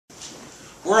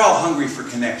We're all hungry for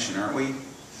connection, aren't we?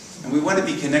 And we want to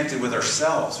be connected with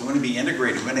ourselves. We want to be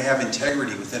integrated. We want to have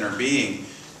integrity within our being.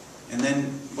 And then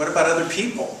what about other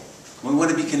people? We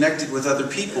want to be connected with other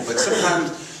people, but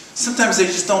sometimes they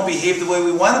just don't behave the way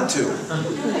we want them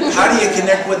to. How do you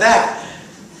connect with that?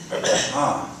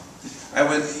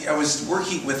 I was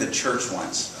working with a church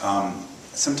once.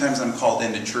 Sometimes I'm called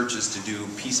into churches to do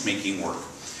peacemaking work.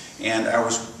 And I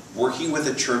was working with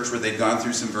a church where they'd gone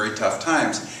through some very tough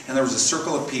times. And there was a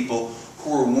circle of people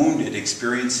who were wounded,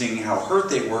 experiencing how hurt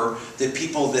they were, that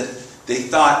people that they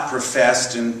thought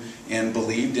professed and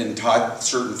believed and taught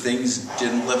certain things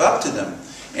didn't live up to them.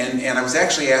 And I was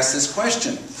actually asked this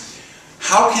question: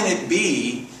 how can it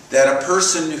be that a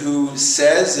person who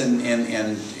says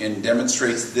and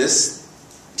demonstrates this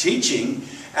teaching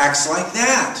acts like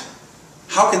that?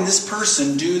 How can this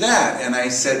person do that? And I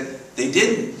said, they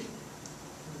didn't.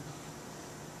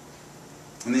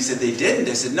 And they said, they didn't.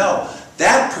 I said, no.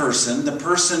 That person, the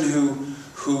person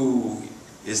who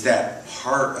is that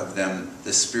part of them,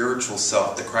 the spiritual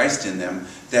self, the Christ in them,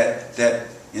 that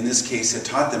in this case had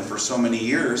taught them for so many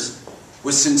years,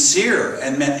 was sincere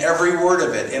and meant every word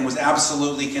of it and was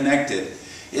absolutely connected.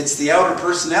 It's the outer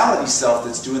personality self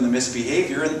that's doing the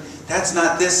misbehavior, and that's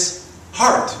not this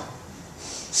heart.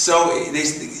 So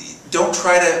don't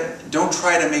try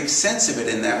to make sense of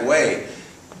it in that way.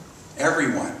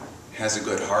 Everyone has a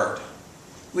good heart.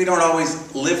 We don't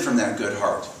always live from that good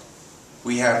heart.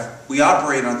 We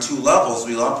operate on two levels.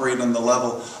 We operate on the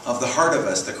level of the heart of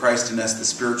us, the Christ in us, the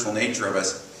spiritual nature of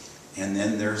us. And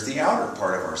then there's the outer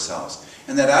part of ourselves.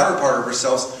 And that outer part of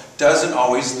ourselves doesn't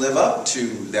always live up to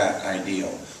that ideal.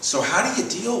 So how do you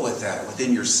deal with that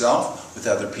within yourself, with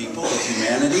other people, with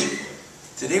humanity?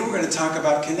 Today we're going to talk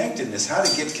about connectedness, how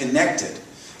to get connected.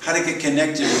 How to get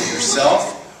connected with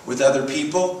yourself, with other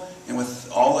people, and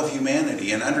with all of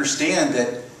humanity. And understand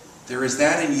that there is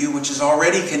that in you which is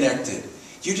already connected.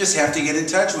 You just have to get in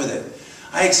touch with it.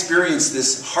 I experienced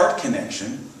this heart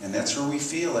connection, and that's where we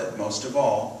feel it most of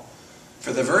all,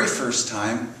 for the very first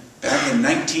time back in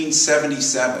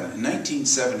 1977. In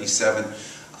 1977,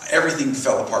 everything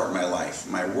fell apart in my life.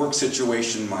 My work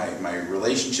situation, my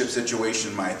relationship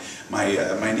situation, my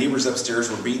neighbors upstairs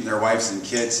were beating their wives and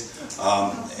kids.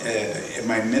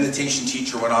 My meditation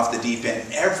teacher went off the deep end.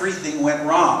 Everything went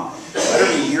wrong.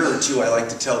 Every year or two I like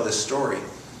to tell this story.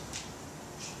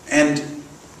 And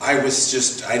I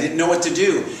didn't know what to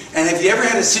do. And have you ever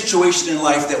had a situation in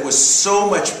life that was so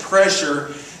much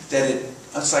pressure that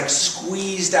it's like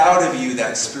squeezed out of you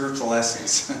that spiritual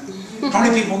essence? How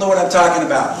many people know what I'm talking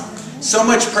about? So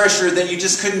much pressure that you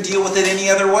just couldn't deal with it any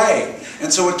other way.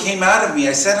 And so it came out of me.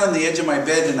 I sat on the edge of my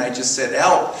bed and I just said,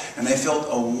 help. And I felt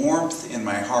a warmth in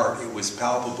my heart. It was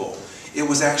palpable. It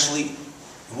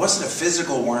wasn't a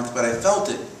physical warmth, but I felt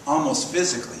it almost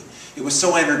physically. It was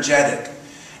so energetic.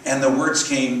 And the words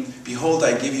came, behold,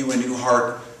 I give you a new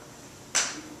heart.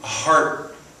 A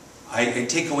heart, I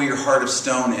take away your heart of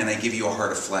stone and I give you a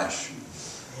heart of flesh.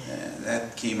 And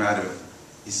that came out of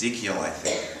Ezekiel, I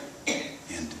think.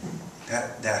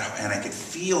 And I could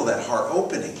feel that heart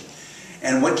opening.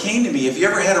 And what came to me, have you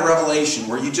ever had a revelation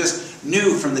where you just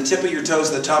knew from the tip of your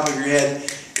toes to the top of your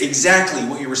head exactly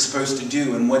what you were supposed to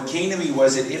do? And what came to me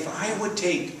was that if I would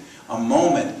take a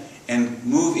moment and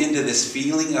move into this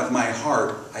feeling of my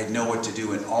heart, I'd know what to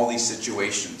do in all these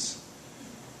situations.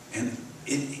 And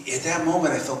at that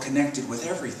moment I felt connected with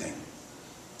everything.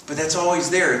 But that's always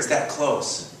there. It's that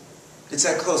close. It's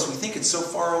that close. We think it's so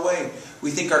far away.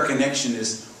 We think our connection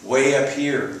is way up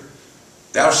here.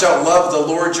 Thou shalt love the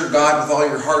Lord your God with all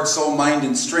your heart, soul, mind,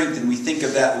 and strength. And we think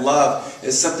of that love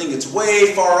as something that's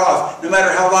way far off. No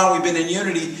matter how long we've been in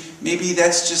unity, maybe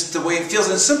that's just the way it feels.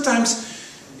 And sometimes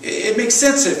it makes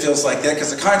sense that it feels like that,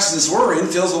 because the consciousness we're in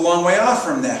feels a long way off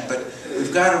from that. But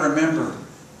we've got to remember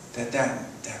that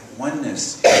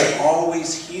oneness is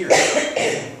always here.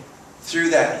 Through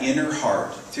that inner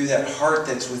heart, through that heart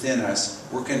that's within us,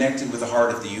 we're connected with the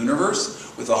heart of the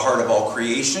universe, with the heart of all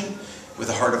creation, with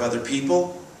the heart of other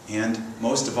people, and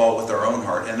most of all with our own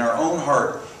heart. And our own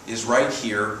heart is right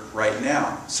here, right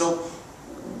now. So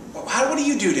what do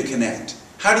you do to connect?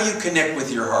 How do you connect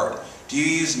with your heart? Do you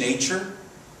use nature?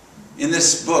 In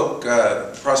this book,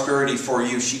 Prosperity for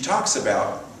You, Cynthia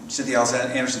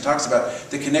Anderson talks about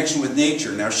the connection with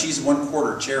nature. Now, she's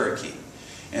 1/4 Cherokee.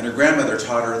 And her grandmother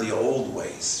taught her the old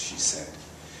ways, she said.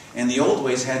 And the old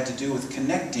ways had to do with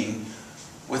connecting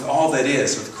with all that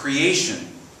is, with creation.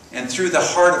 And through the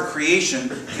heart of creation,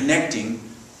 connecting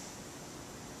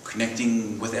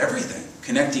with everything.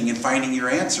 Connecting and finding your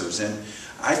answers. And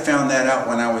I found that out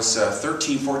when I was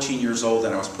 13, 14 years old,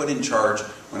 and I was put in charge,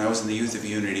 when I was in the Youth of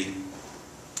Unity,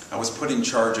 I was put in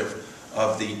charge of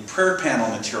of the prayer panel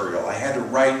material. I had to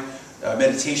write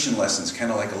meditation lessons,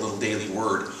 kind of like a little daily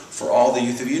word, for all the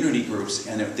Youth of Unity groups.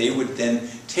 And if they would then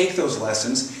take those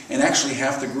lessons, and actually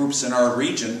half the groups in our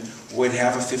region would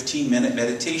have a 15-minute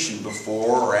meditation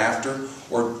before or after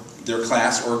or their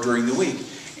class or during the week.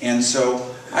 And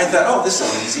so I thought, oh, this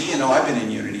is easy. You know, I've been in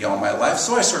Unity all my life.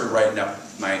 So I started writing up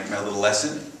my little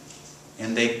lesson.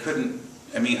 And they couldn't,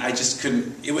 I mean, I just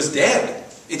couldn't, it was dead.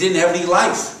 It didn't have any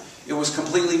life. It was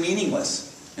completely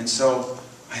meaningless. And so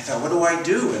I thought, what do I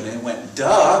do? And it went,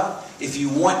 duh. If you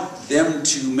want them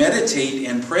to meditate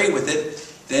and pray with it,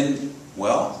 then,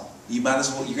 well, you might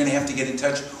as well, you're going to have to get in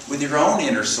touch with your own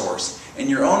inner source and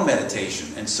your own meditation.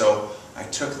 And so I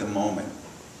took the moment.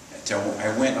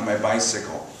 I went on my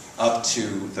bicycle up to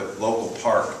the local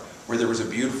park where there was a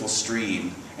beautiful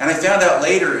stream. And I found out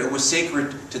later it was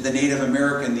sacred to the Native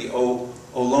American, the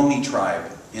Ohlone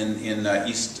tribe in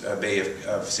East Bay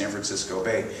of San Francisco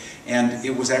Bay. And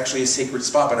it was actually a sacred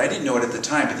spot, but I didn't know it at the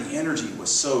time, but the energy was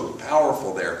so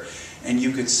powerful there. And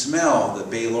you could smell the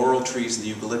bay laurel trees and the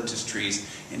eucalyptus trees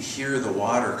and hear the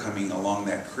water coming along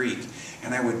that creek.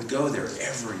 And I would go there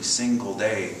every single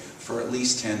day for at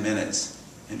least 10 minutes.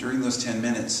 And during those 10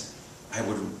 minutes, I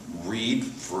would read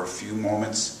for a few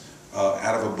moments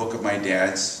out of a book of my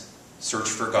dad's, Search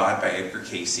for God by Edgar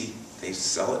Cayce. They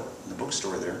sell it in the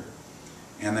bookstore there.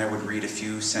 And I would read a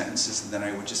few sentences, and then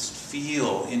I would just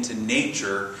feel into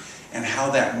nature and how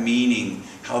that meaning,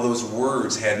 how those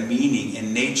words had meaning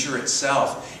in nature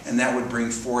itself, and that would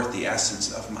bring forth the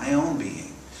essence of my own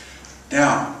being.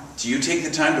 Now, do you take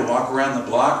the time to walk around the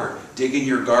block or dig in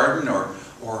your garden,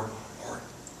 or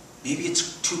maybe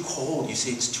it's too cold. You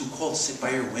say it's too cold, sit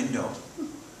by your window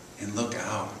and look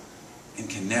out and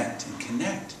connect and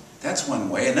connect. That's one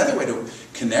way. Another way to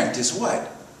connect is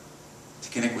what? To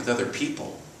connect with other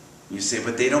people. You say,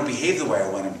 but they don't behave the way I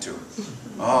want them to.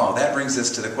 Oh, that brings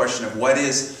us to the question of what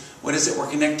is it we're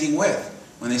connecting with?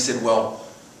 When they said, well,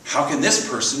 how can this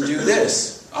person do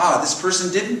this? Ah, this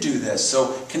person didn't do this.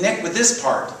 So connect with this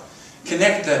part.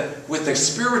 Connect with the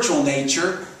spiritual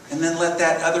nature, and then let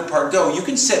that other part go. You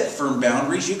can set firm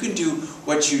boundaries. You can do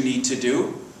what you need to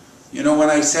do. You know, when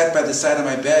I sat by the side of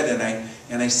my bed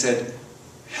and I said,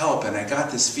 help, and I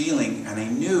got this feeling, and I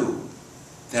knew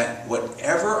that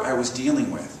whatever I was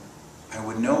dealing with, I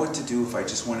would know what to do if I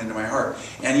just went into my heart.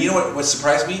 And you know what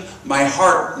surprised me? My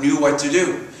heart knew what to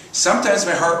do. Sometimes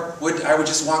my heart I would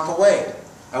just walk away.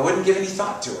 I wouldn't give any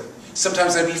thought to it.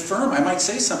 Sometimes I'd be firm. I might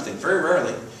say something, very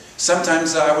rarely.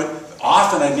 Sometimes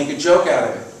often I'd make a joke out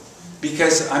of it.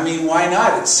 Because, I mean, why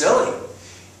not? It's silly.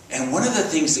 And one of the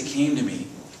things that came to me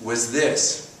was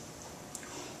this.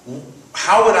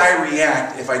 How would I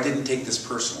react if I didn't take this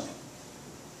personally?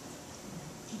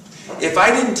 If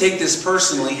I didn't take this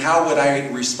personally, how would I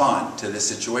respond to this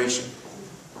situation?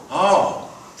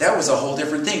 Oh, that was a whole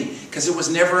different thing, because it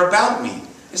was never about me.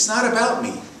 It's not about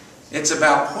me. It's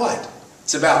about what?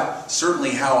 It's about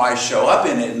certainly how I show up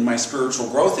in it and my spiritual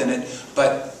growth in it,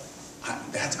 but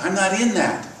I'm not in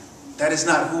that. That is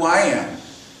not who I am.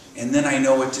 And then I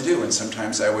know what to do, and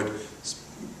sometimes I would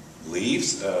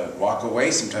leave, walk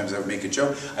away, sometimes I would make a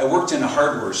joke. I worked in a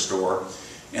hardware store,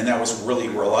 and that was really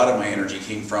where a lot of my energy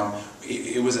came from.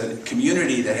 It was a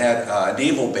community that had a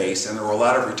naval base, and there were a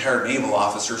lot of retired naval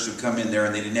officers who come in there,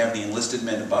 and they didn't have any enlisted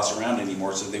men to boss around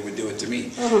anymore, so they would do it to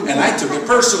me. And I took it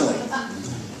personally.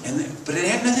 But it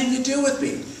had nothing to do with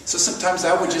me. So sometimes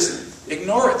I would just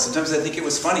ignore it. Sometimes I'd think it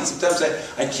was funny. Sometimes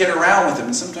I'd kid around with them,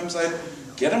 and sometimes I'd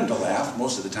get them to laugh.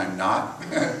 Most of the time not.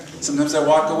 Sometimes I'd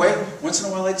walk away. Once in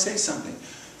a while I'd say something.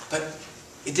 But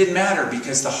it didn't matter,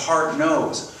 because the heart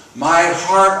knows. My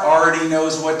heart already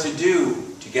knows what to do.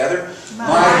 Together?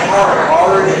 My heart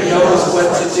already knows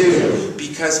what to do,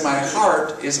 because my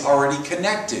heart is already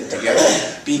connected.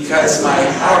 Together? Because my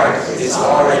heart is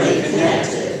already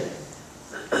connected.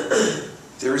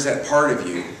 There is that part of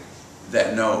you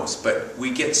that knows, but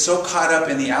we get so caught up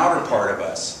in the outer part of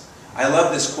us. I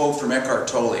love this quote from Eckhart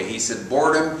Tolle. He said,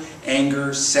 boredom,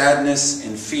 anger, sadness,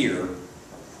 and fear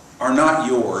are not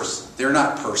yours. They're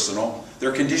not personal.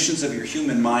 They're conditions of your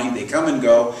human mind. They come and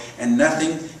go, and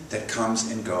nothing that comes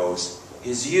and goes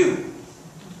is you.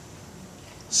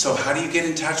 So how do you get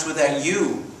in touch with that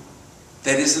you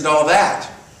that isn't all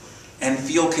that, and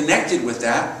feel connected with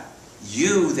that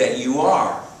you that you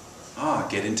are?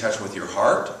 Get in touch with your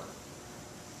heart.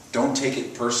 Don't take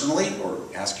it personally, or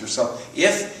ask yourself,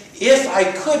 if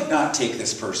I could not take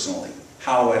this personally,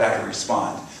 how would I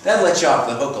respond? That lets you off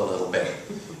the hook a little bit.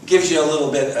 Gives you a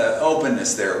little bit of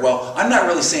openness there. Well, I'm not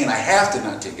really saying I have to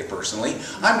not take it personally.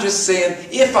 I'm just saying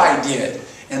if I did.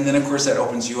 And then, of course, that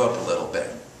opens you up a little bit.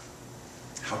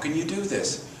 How can you do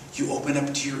this? you open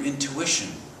up to your intuition.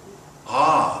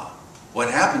 Ah, what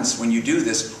happens when you do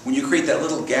this, when you create that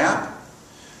little gap,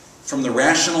 from the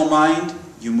rational mind,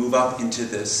 you move up into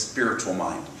the spiritual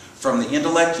mind. From the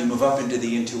intellect, you move up into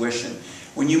the intuition.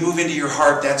 When you move into your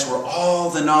heart, that's where all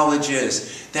the knowledge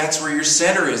is. That's where your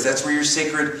center is. That's where your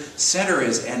sacred center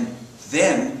is. And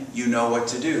then you know what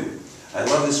to do. I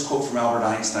love this quote from Albert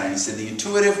Einstein. He said, "The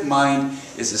intuitive mind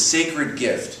is a sacred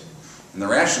gift, and the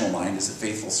rational mind is a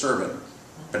faithful servant."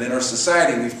 But in our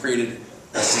society, we've created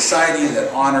a society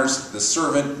that honors the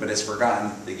servant, but has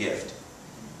forgotten the gift.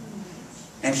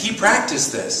 And he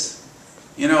practiced this.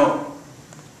 You know,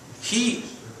 he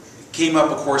came up,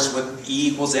 of course, with E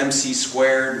equals mc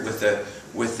squared, with the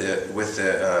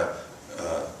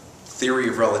theory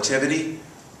of relativity.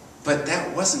 But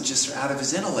that wasn't just out of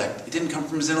his intellect. It didn't come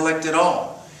from his intellect at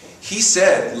all. He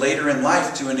said later in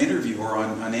life to an interviewer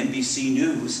on NBC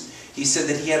News, he said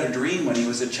that he had a dream when he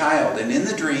was a child. And in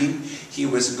the dream, he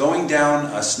was going down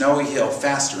a snowy hill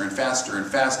faster and faster and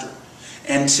faster,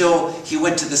 until he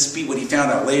went to the speed, what he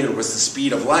found out later was the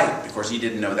speed of light. Of course, he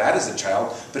didn't know that as a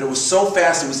child, but it was so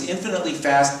fast, it was infinitely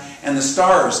fast, and the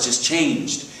stars just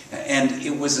changed. And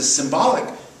it was a symbolic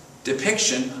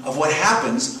depiction of what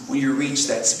happens when you reach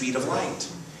that speed of light.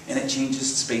 And it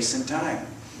changes space and time.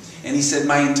 And he said,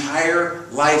 my entire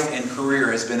life and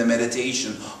career has been a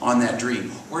meditation on that dream.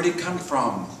 Where did it come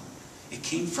from? It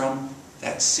came from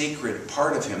that sacred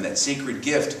part of him, that sacred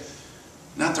gift.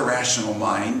 Not the rational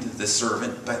mind, the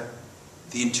servant, but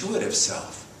the intuitive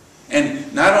self.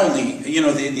 And not only, you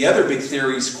know, the other big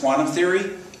theory is quantum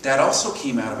theory. That also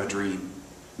came out of a dream.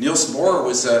 Niels Bohr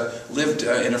lived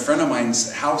in a friend of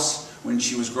mine's house when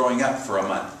she was growing up for a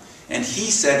month. And he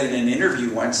said in an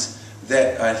interview once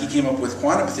that he came up with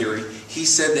quantum theory. He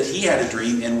said that he had a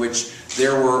dream in which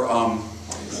there were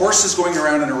horses going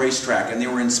around on a racetrack, and they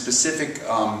were in specific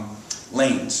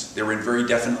lanes. They were in very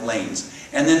definite lanes.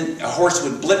 And then a horse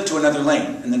would blip to another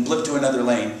lane, and then blip to another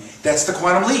lane. That's the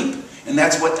quantum leap. And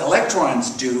that's what electrons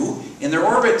do in their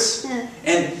orbits.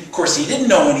 And of course, he didn't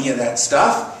know any of that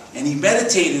stuff, and he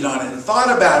meditated on it and thought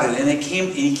about it, and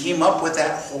he came up with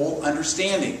that whole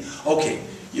understanding. Okay,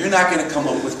 you're not going to come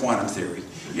up with quantum theory.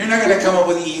 You're not going to come up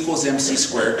with E equals mc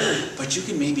squared, but you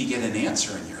can maybe get an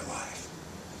answer in your life.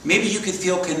 Maybe you could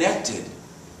feel connected.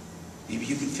 Maybe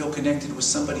you can feel connected with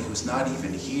somebody who's not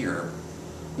even here.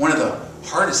 One of the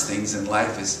hardest things in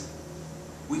life is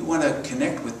we want to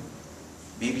connect with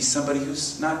maybe somebody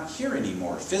who's not here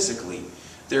anymore physically.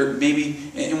 There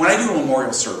maybe, and when I do a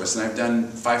memorial service, and I've done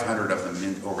 500 of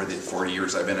them over the 40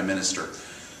 years I've been a minister,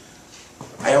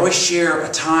 I always share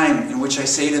a time in which I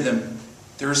say to them,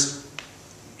 there's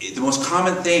the most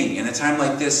common thing in a time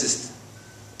like this is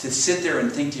to sit there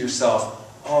and think to yourself,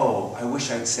 oh, I wish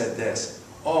I'd said this.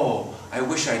 Oh, I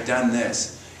wish I'd done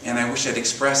this. And I wish I'd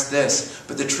expressed this.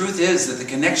 But the truth is that the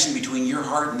connection between your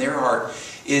heart and their heart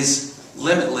is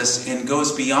limitless and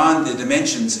goes beyond the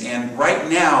dimensions. And right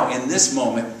now, in this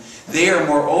moment, they are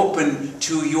more open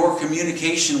to your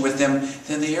communication with them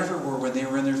than they ever were when they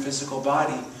were in their physical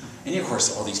body. And of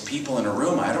course, all these people in a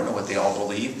room, I don't know what they all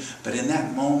believe, but in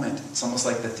that moment, it's almost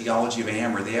like the theology of a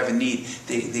hammer. They have a need.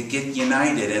 They get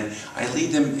united. And I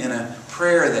lead them in a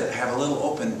prayer that have a little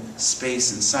open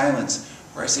space and silence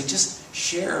where I say, just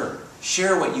share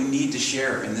what you need to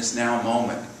share in this now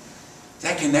moment.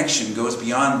 That connection goes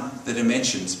beyond the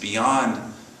dimensions, beyond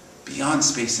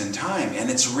space and time, and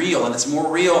it's real, and it's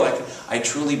more real, like I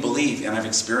truly believe, and I've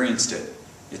experienced it.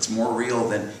 It's more real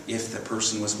than if the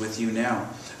person was with you now.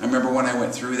 I remember when I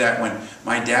went through that, when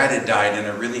my dad had died, and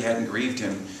I really hadn't grieved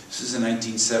him. This was in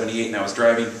 1978, and I was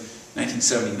driving,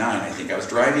 1979, I think. I was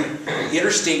driving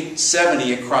Interstate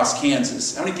 70 across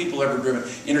Kansas. How many people have ever driven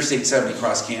Interstate 70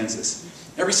 across Kansas?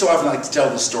 Every so often I like to tell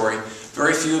this story.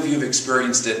 Very few of you have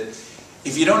experienced it.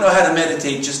 If you don't know how to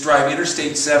meditate, just drive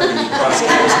Interstate 70 across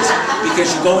Kansas,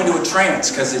 because you go into a trance,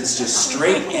 because it's just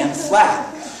straight and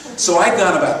flat. So I'd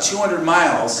gone about 200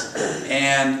 miles,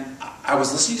 and I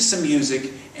was listening to some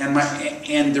music,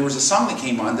 and there was a song that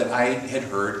came on that I had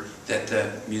heard that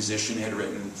the musician had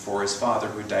written for his father,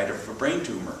 who died of a brain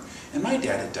tumor. And my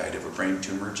dad had died of a brain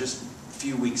tumor just a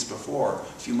few weeks before,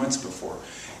 a few months before.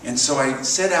 And so I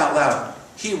said out loud,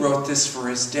 he wrote this for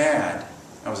his dad.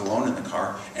 I was alone in the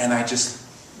car, and I just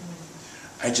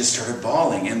started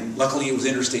bawling. And luckily it was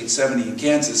Interstate 70 in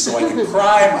Kansas, so I could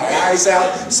cry my eyes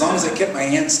out. As long as I kept my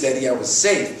hands steady, I was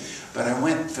safe. But I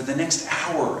went for the next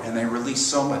hour, and I released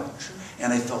so much,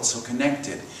 and I felt so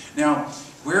connected. Now,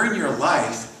 where in your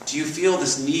life do you feel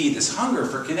this need, this hunger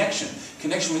for connection?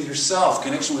 Connection with yourself,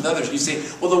 connection with others. You say,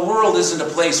 well, the world isn't a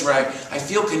place where I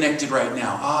feel connected right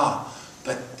now.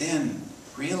 But then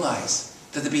realize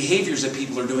That the behaviors that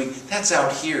people are doing, that's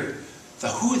out here. The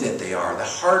who that they are, the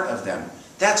heart of them,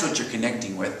 that's what you're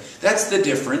connecting with. That's the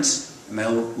difference, and I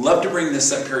love to bring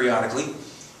this up periodically,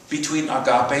 between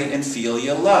agape and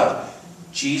philia love.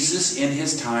 Jesus, in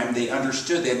his time, they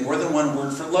understood. They had more than one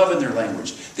word for love in their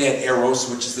language. They had eros,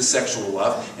 which is the sexual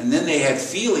love, and then they had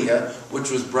philia, which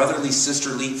was brotherly,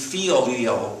 sisterly,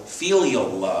 filial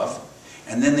love,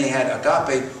 and then they had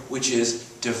agape, which is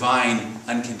divine,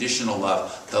 unconditional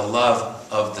love, the love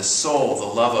of the soul, the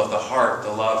love of the heart,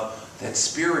 the love that's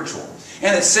spiritual.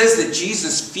 And it says that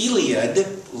Jesus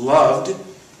philiad, loved,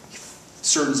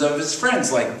 certain of his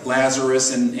friends, like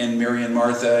Lazarus and Mary and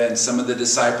Martha and some of the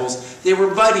disciples. They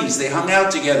were buddies. They hung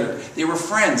out together. They were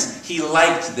friends. He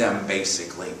liked them,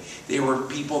 basically. They were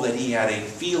people that he had a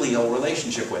filial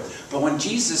relationship with. But when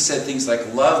Jesus said things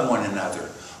like, love one another,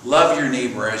 love your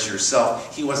neighbor as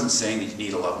yourself, he wasn't saying that you need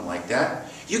to love them like that.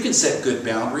 You can set good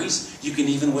boundaries. You can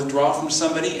even withdraw from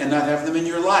somebody and not have them in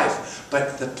your life.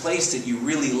 But the place that you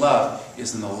really love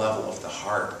is in the level of the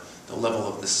heart, the level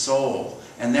of the soul.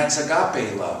 And that's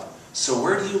agape love. So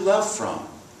where do you love from?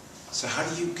 So how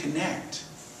do you connect?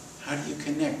 How do you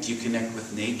connect? Do you connect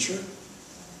with nature?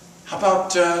 How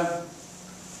about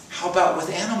with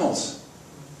animals?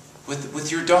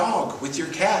 With your dog, with your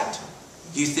cat?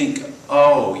 You think,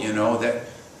 oh, you know, that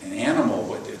an animal,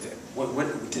 what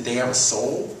did they have a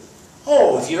soul?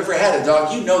 Oh, if you ever had a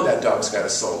dog, you know that dog's got a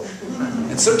soul.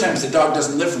 And sometimes the dog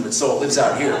doesn't live from its soul, it lives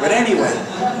out here. But anyway,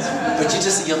 but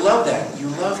you love that. You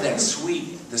love that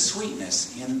the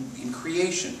sweetness in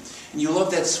creation. And you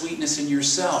love that sweetness in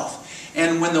yourself.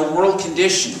 And when the world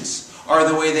conditions are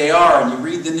the way they are, and you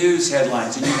read the news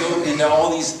headlines, and you go into all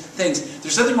these things,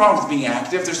 there's nothing wrong with being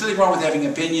active, there's nothing wrong with having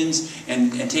opinions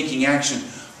and taking action,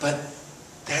 but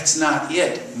that's not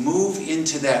it. Move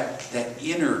into that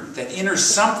inner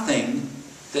something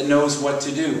that knows what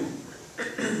to do.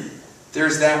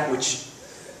 There's that which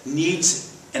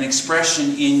needs an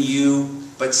expression in you,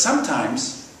 but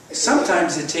sometimes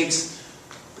it takes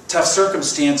tough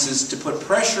circumstances to put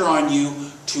pressure on you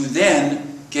to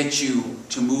then get you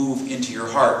to move into your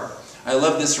heart. I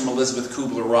love this from Elizabeth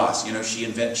Kubler-Ross. You know,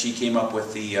 she came up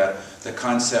with the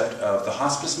concept of the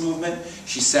hospice movement.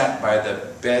 She sat by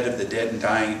the bed of the dead and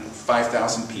dying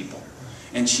 5,000 people.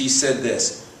 And she said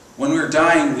this: when we're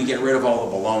dying, we get rid of all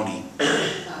the baloney.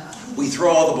 We throw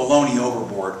all the baloney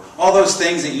overboard. All those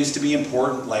things that used to be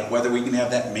important, like whether we can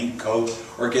have that mink coat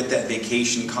or get that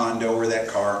vacation condo or that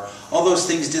car, all those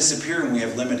things disappear when we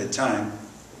have limited time.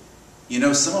 You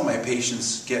know, some of my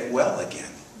patients get well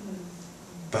again.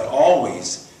 But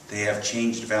always they have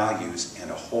changed values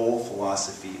and a whole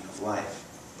philosophy of life.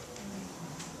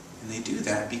 And they do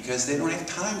that because they don't have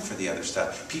time for the other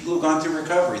stuff. People who've gone through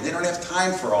recovery, they don't have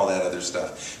time for all that other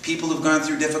stuff. People who've gone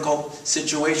through difficult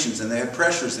situations and they have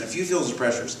pressures, and if you feel those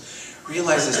pressures,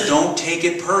 realize this: don't take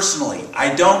it personally.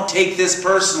 I don't take this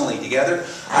personally. Together?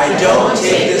 I don't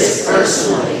take this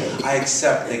personally. I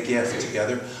accept the gift.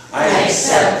 Together? I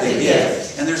accept the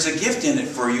gift. And there's a gift in it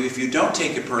for you if you don't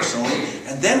take it personally.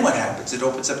 And then what happens? It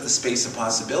opens up the space of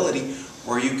possibility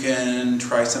where you can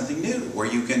try something new, where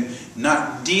you can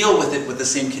not deal with it with the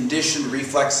same conditioned,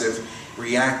 reflexive,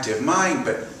 reactive mind,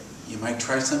 but you might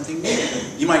try something new.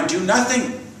 You might do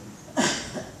nothing.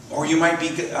 Or you might be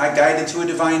guided to a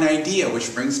divine idea,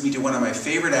 which brings me to one of my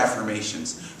favorite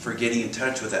affirmations for getting in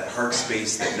touch with that heart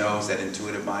space that knows, that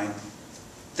intuitive mind.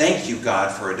 Thank you,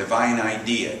 God, for a divine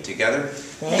idea. Together?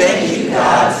 Thank you,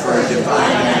 God, for a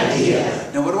divine idea.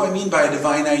 Now, what do I mean by a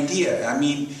divine idea? I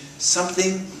mean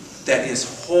something that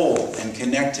is whole and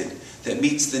connected, that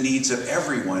meets the needs of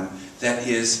everyone, that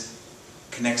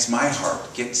connects my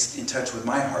heart, gets in touch with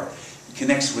my heart,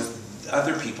 connects with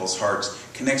other people's hearts,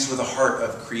 connects with the heart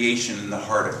of creation and the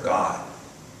heart of God.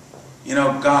 You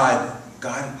know,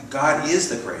 God is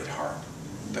the great heart.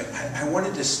 But I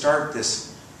wanted to start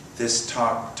this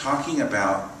talk talking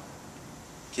about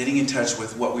getting in touch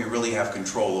with what we really have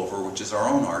control over, which is our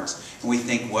own hearts. And we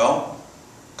think, well,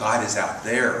 God is out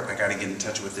there. I got to get in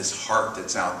touch with this heart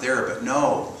that's out there. But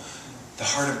no, the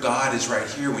heart of God is right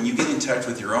here. When you get in touch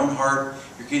with your own heart,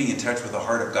 you're getting in touch with the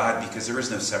heart of God, because there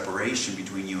is no separation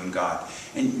between you and God.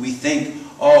 And we think,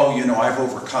 oh, you know, I've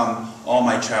overcome all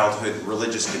my childhood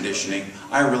religious conditioning.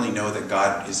 I really know that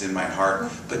God is in my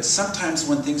heart. But sometimes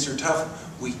when things are tough,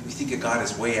 we think that God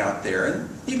is way out there. And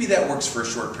maybe that works for a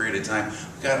short period of time.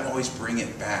 We've got to always bring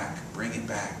it back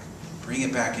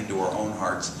into our own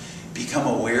hearts. Become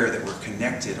aware that we're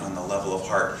connected on the level of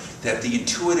heart, that the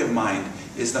intuitive mind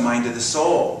is the mind of the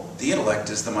soul. The intellect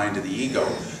is the mind of the ego.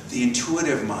 The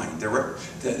intuitive mind,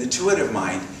 the intuitive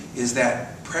mind is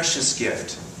that precious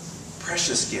gift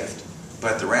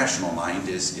But the rational mind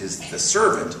is the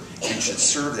servant and should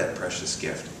serve that precious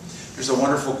gift. There's a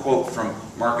wonderful quote from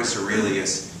Marcus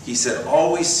Aurelius. He said,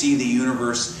 "Always see the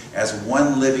universe as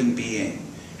one living being,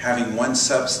 having one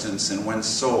substance and one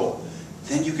soul.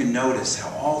 Then you can notice how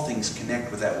all things connect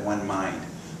with that one mind,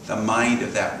 the mind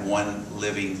of that one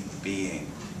living being."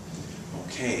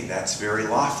 Okay, that's very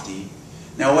lofty.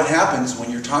 Now what happens when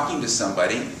you're talking to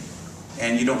somebody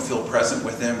and you don't feel present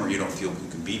with them, or you don't feel you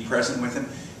can be present with them?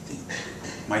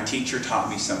 My teacher taught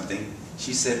me something.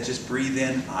 She said, just breathe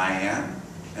in, "I am,"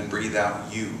 and breathe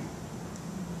out, "you."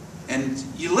 And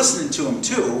you're listening to them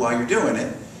too while you're doing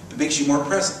it. It makes you more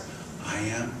present. I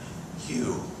am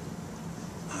you.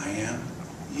 I am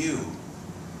you.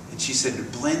 And she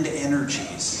said, blend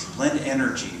energies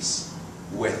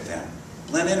with them.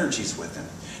 Blend energies with them.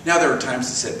 Now there are times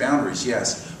to set boundaries,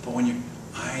 yes, but when you,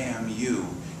 I am you,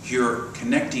 you're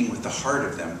connecting with the heart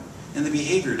of them. And the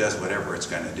behavior does whatever it's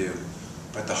going to do.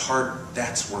 But the heart,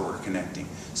 that's where we're connecting.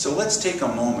 So let's take a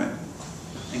moment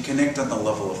and connect on the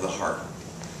level of the heart.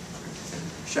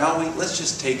 Shall we? Let's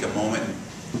just take a moment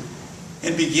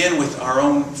and begin with our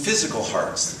own physical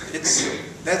hearts.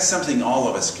 That's something all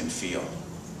of us can feel.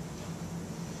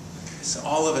 So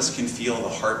all of us can feel the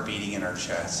heart beating in our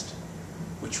chest,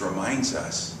 which reminds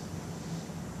us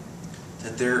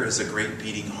that there is a great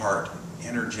beating heart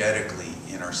energetically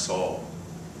in our soul.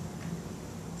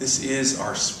 This is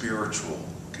our spiritual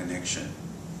connection,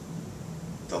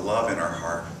 the love in our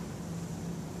heart.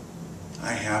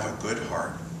 I have a good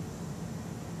heart,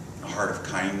 a heart of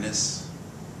kindness,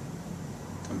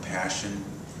 compassion.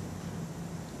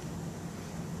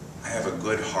 I have a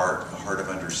good heart, a heart of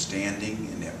understanding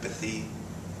and empathy,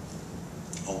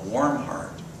 a warm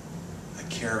heart, a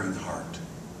caring heart,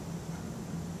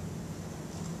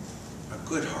 a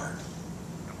good heart.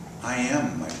 I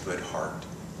am my good heart.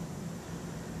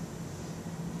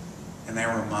 And I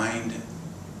remind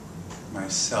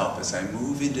myself as I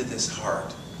move into this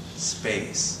heart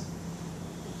space,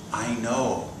 I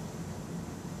know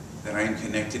that I am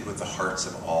connected with the hearts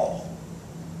of all,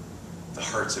 the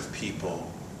hearts of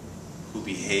people who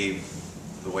behave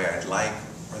the way I'd like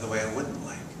or the way I wouldn't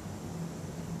like.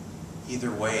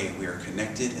 Either way, we are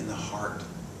connected in the heart.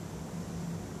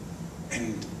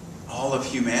 And all of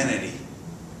humanity,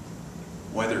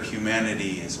 whether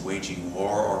humanity is waging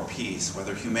war or peace,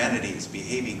 whether humanity is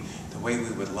behaving the way we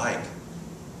would like,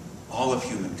 all of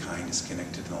humankind is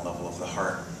connected in the level of the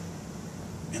heart.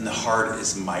 And the heart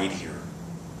is mightier,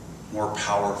 more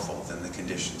powerful than the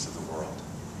conditions of the world.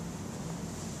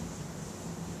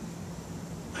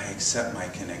 I accept my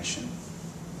connection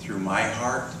through my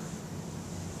heart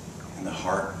and the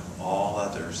heart of all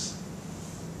others,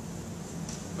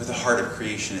 with the heart of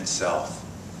creation itself.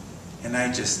 And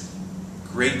I just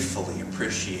gratefully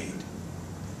appreciate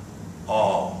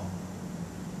all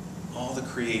the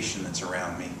creation that's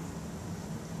around me.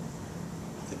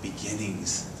 The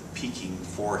beginnings, the peeking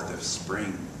forth of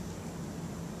spring,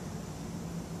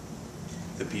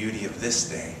 the beauty of this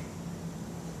day,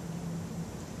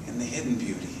 and the hidden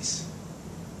beauties.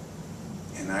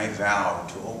 And I vow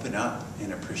to open up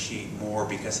and appreciate more,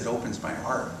 because it opens my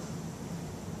heart.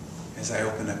 As I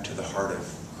open up to the heart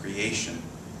of creation,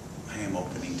 I am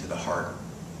opening to the heart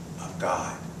of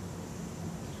God.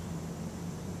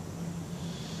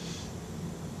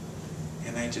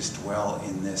 And I just dwell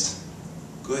in this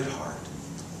good heart.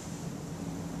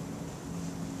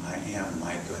 I am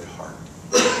my good heart.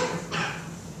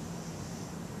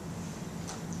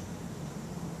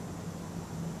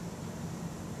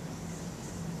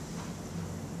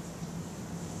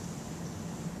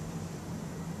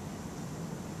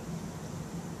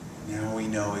 Now we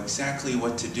know exactly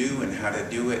what to do and how to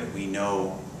do it. We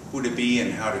know who to be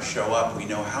and how to show up. We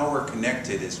know how we're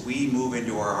connected as we move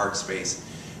into our heart space.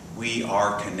 We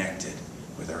are connected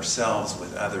with ourselves,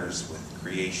 with others, with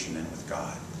creation, and with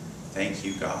God. Thank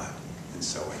you, God. And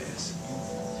so it is.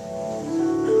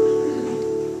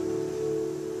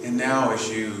 And now as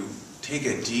you take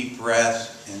a deep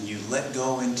breath and you let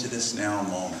go into this now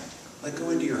moment, let go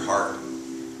into your heart.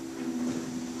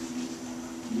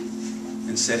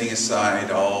 And setting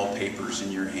aside all papers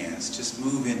in your hands, just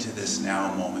move into this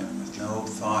now moment with no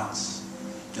thoughts,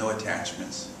 no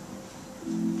attachments.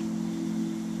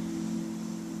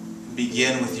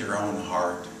 Begin with your own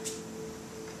heart.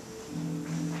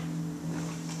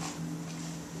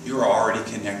 You are already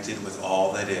connected with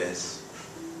all that is.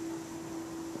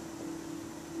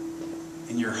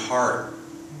 And your heart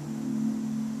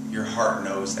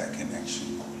knows that connection.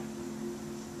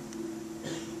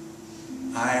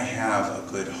 I have a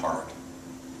good heart.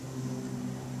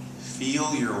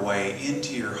 Feel your way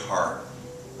into your heart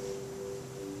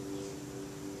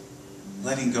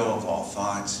letting go of all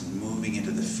thoughts and moving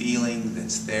into the feeling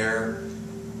that's there,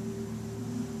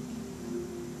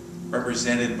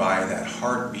 represented by that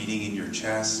heart beating in your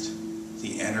chest,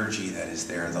 the energy that is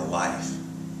there, the life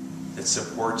that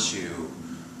supports you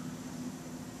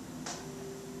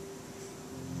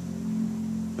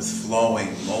with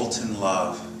flowing, molten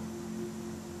love,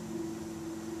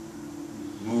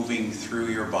 moving through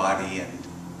your body and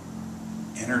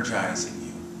energizing you.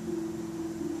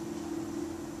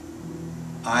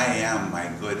 I am my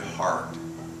good heart.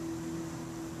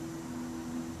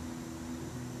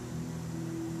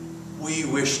 We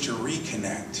wish to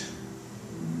reconnect.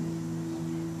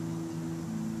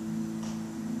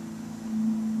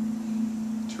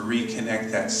 To reconnect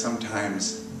that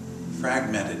sometimes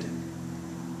fragmented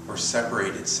or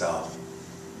separated self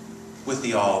with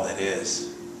the all that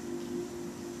is.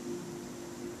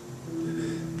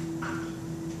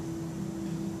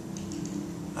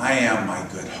 I am my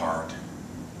good heart.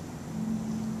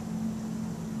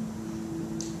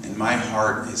 And my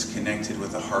heart is connected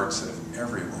with the hearts of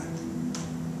everyone.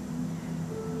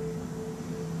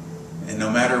 And no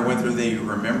matter whether they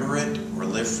remember it or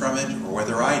live from it or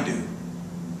whether I do,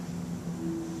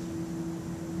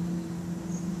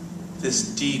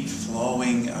 this deep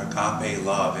flowing agape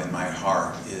love in my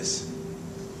heart is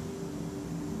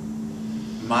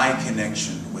my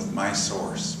connection with my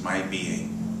source, my being.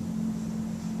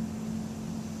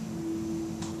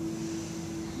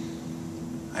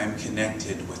 I am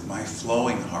connected with my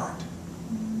flowing heart,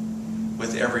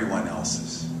 with everyone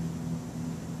else's.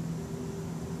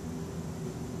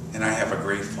 And I have a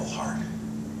grateful heart.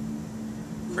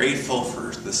 Grateful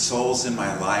for the souls in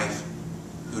my life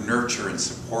who nurture and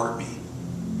support me.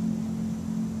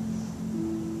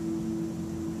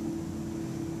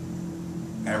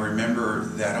 I remember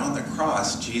that on the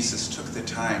cross, Jesus took the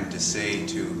time to say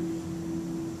to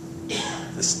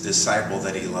this disciple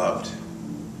that he loved,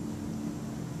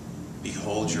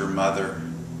 "Behold your mother,"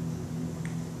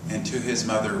 and to his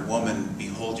mother, "Woman,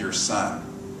 behold your son,"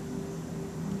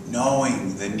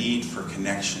 knowing the need for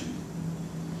connection,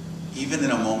 even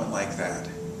in a moment like that.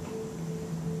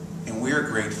 And we're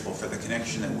grateful for the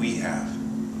connection that we have.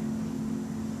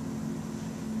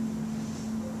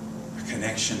 A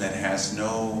connection that has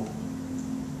no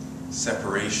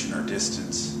separation or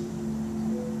distance.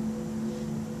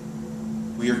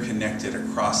 We are connected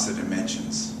across the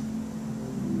dimensions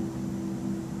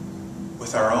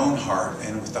with our own heart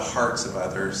and with the hearts of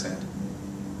others and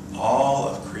all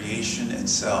of creation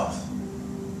itself.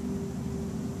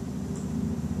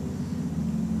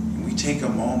 And we take a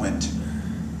moment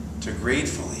to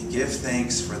gratefully give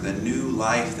thanks for the new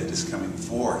life that is coming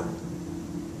forth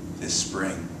this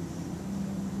spring.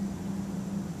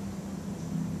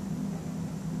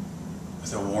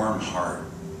 With a warm heart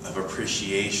of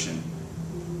appreciation,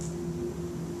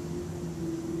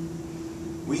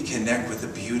 we connect with the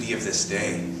beauty of this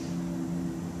day,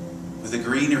 with the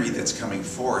greenery that's coming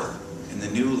forth, and the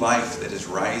new life that is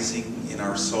rising in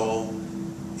our soul,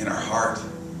 in our heart,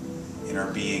 in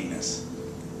our beingness.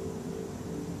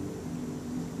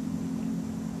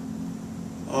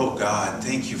 Oh God,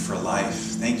 thank you for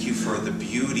life. Thank you for the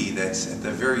beauty that's at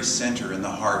the very center in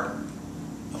the heart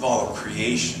of all of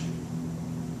creation,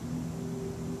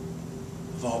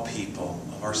 of all people,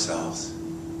 of ourselves.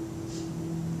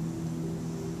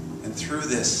 And through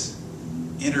this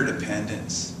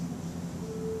interdependence,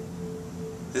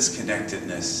 this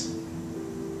connectedness,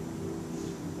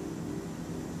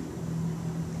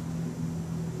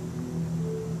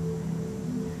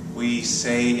 we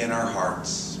say in our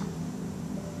hearts,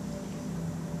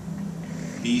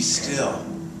 "Be still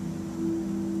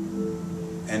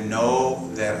and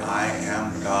know that I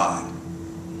am God."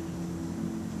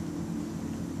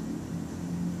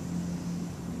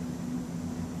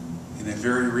 In a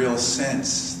very real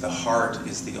sense, the heart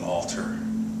is the altar,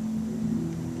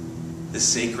 the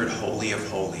sacred holy of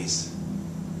holies,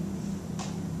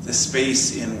 the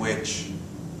space in which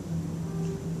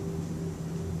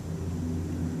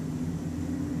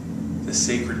the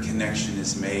sacred connection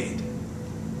is made.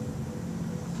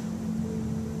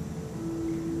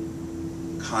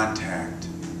 Contact.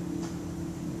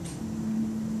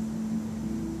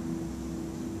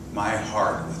 My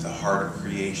heart with the heart of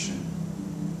creation,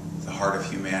 the heart of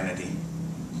humanity,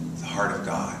 the heart of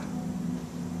God.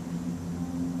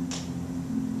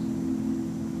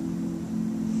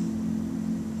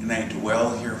 And I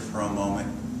dwell here for a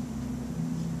moment,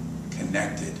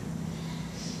 connected,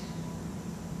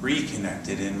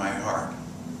 reconnected in my heart.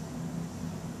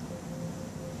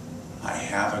 I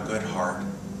have a good heart.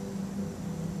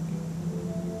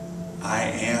 I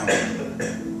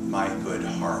am my good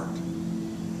heart.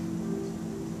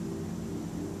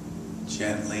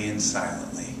 gently and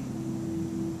silently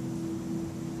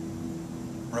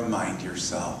remind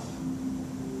yourself,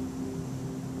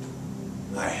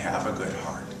 I have a good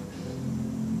heart.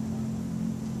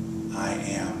 I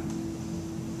am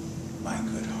my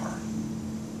good heart.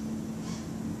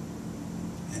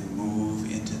 And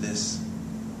move into this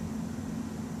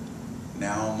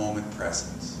now moment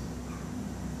presence.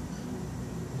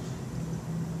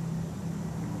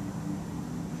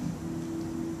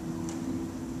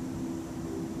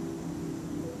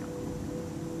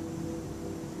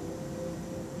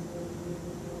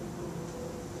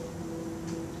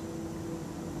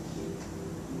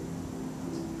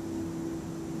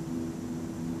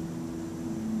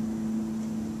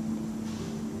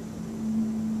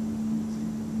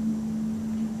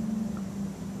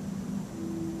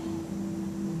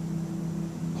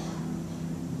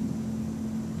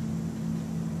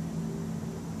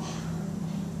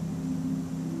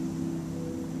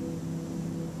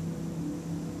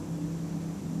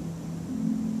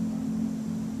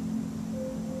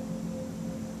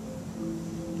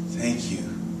 Thank you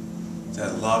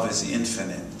that love is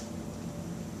infinite.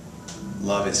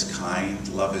 Love is kind.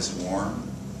 Love is warm.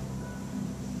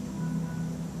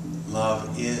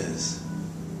 Love is.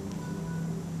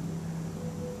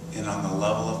 And on the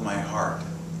level of my heart,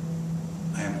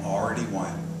 I am already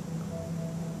one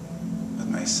with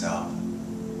myself,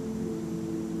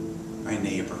 my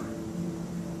neighbor,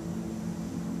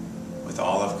 with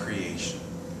all of creation,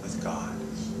 with God.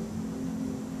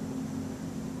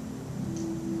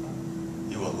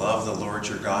 You will love the Lord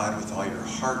your God with all your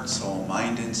heart, soul,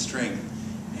 mind, and strength,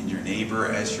 and your neighbor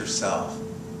as yourself.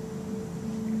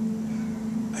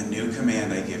 A new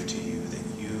command I give to you,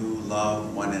 that you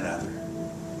love one another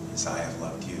as I have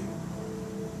loved you.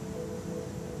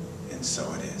 And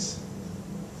so it is.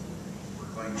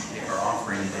 We're going to take our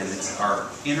offering, and it's our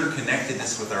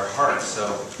interconnectedness with our heart. So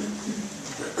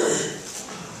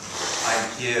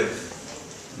I give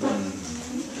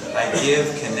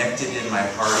connected in my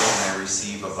heart, and I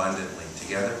receive abundantly.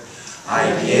 Together. I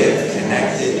give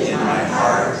connected in my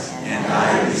heart, and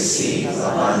I receive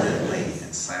abundantly.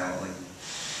 And silently.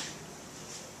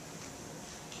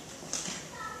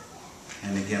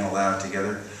 And again aloud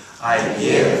together. I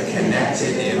give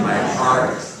connected in my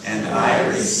heart, and I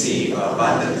receive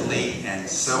abundantly. And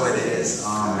so it is.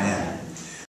 Amen.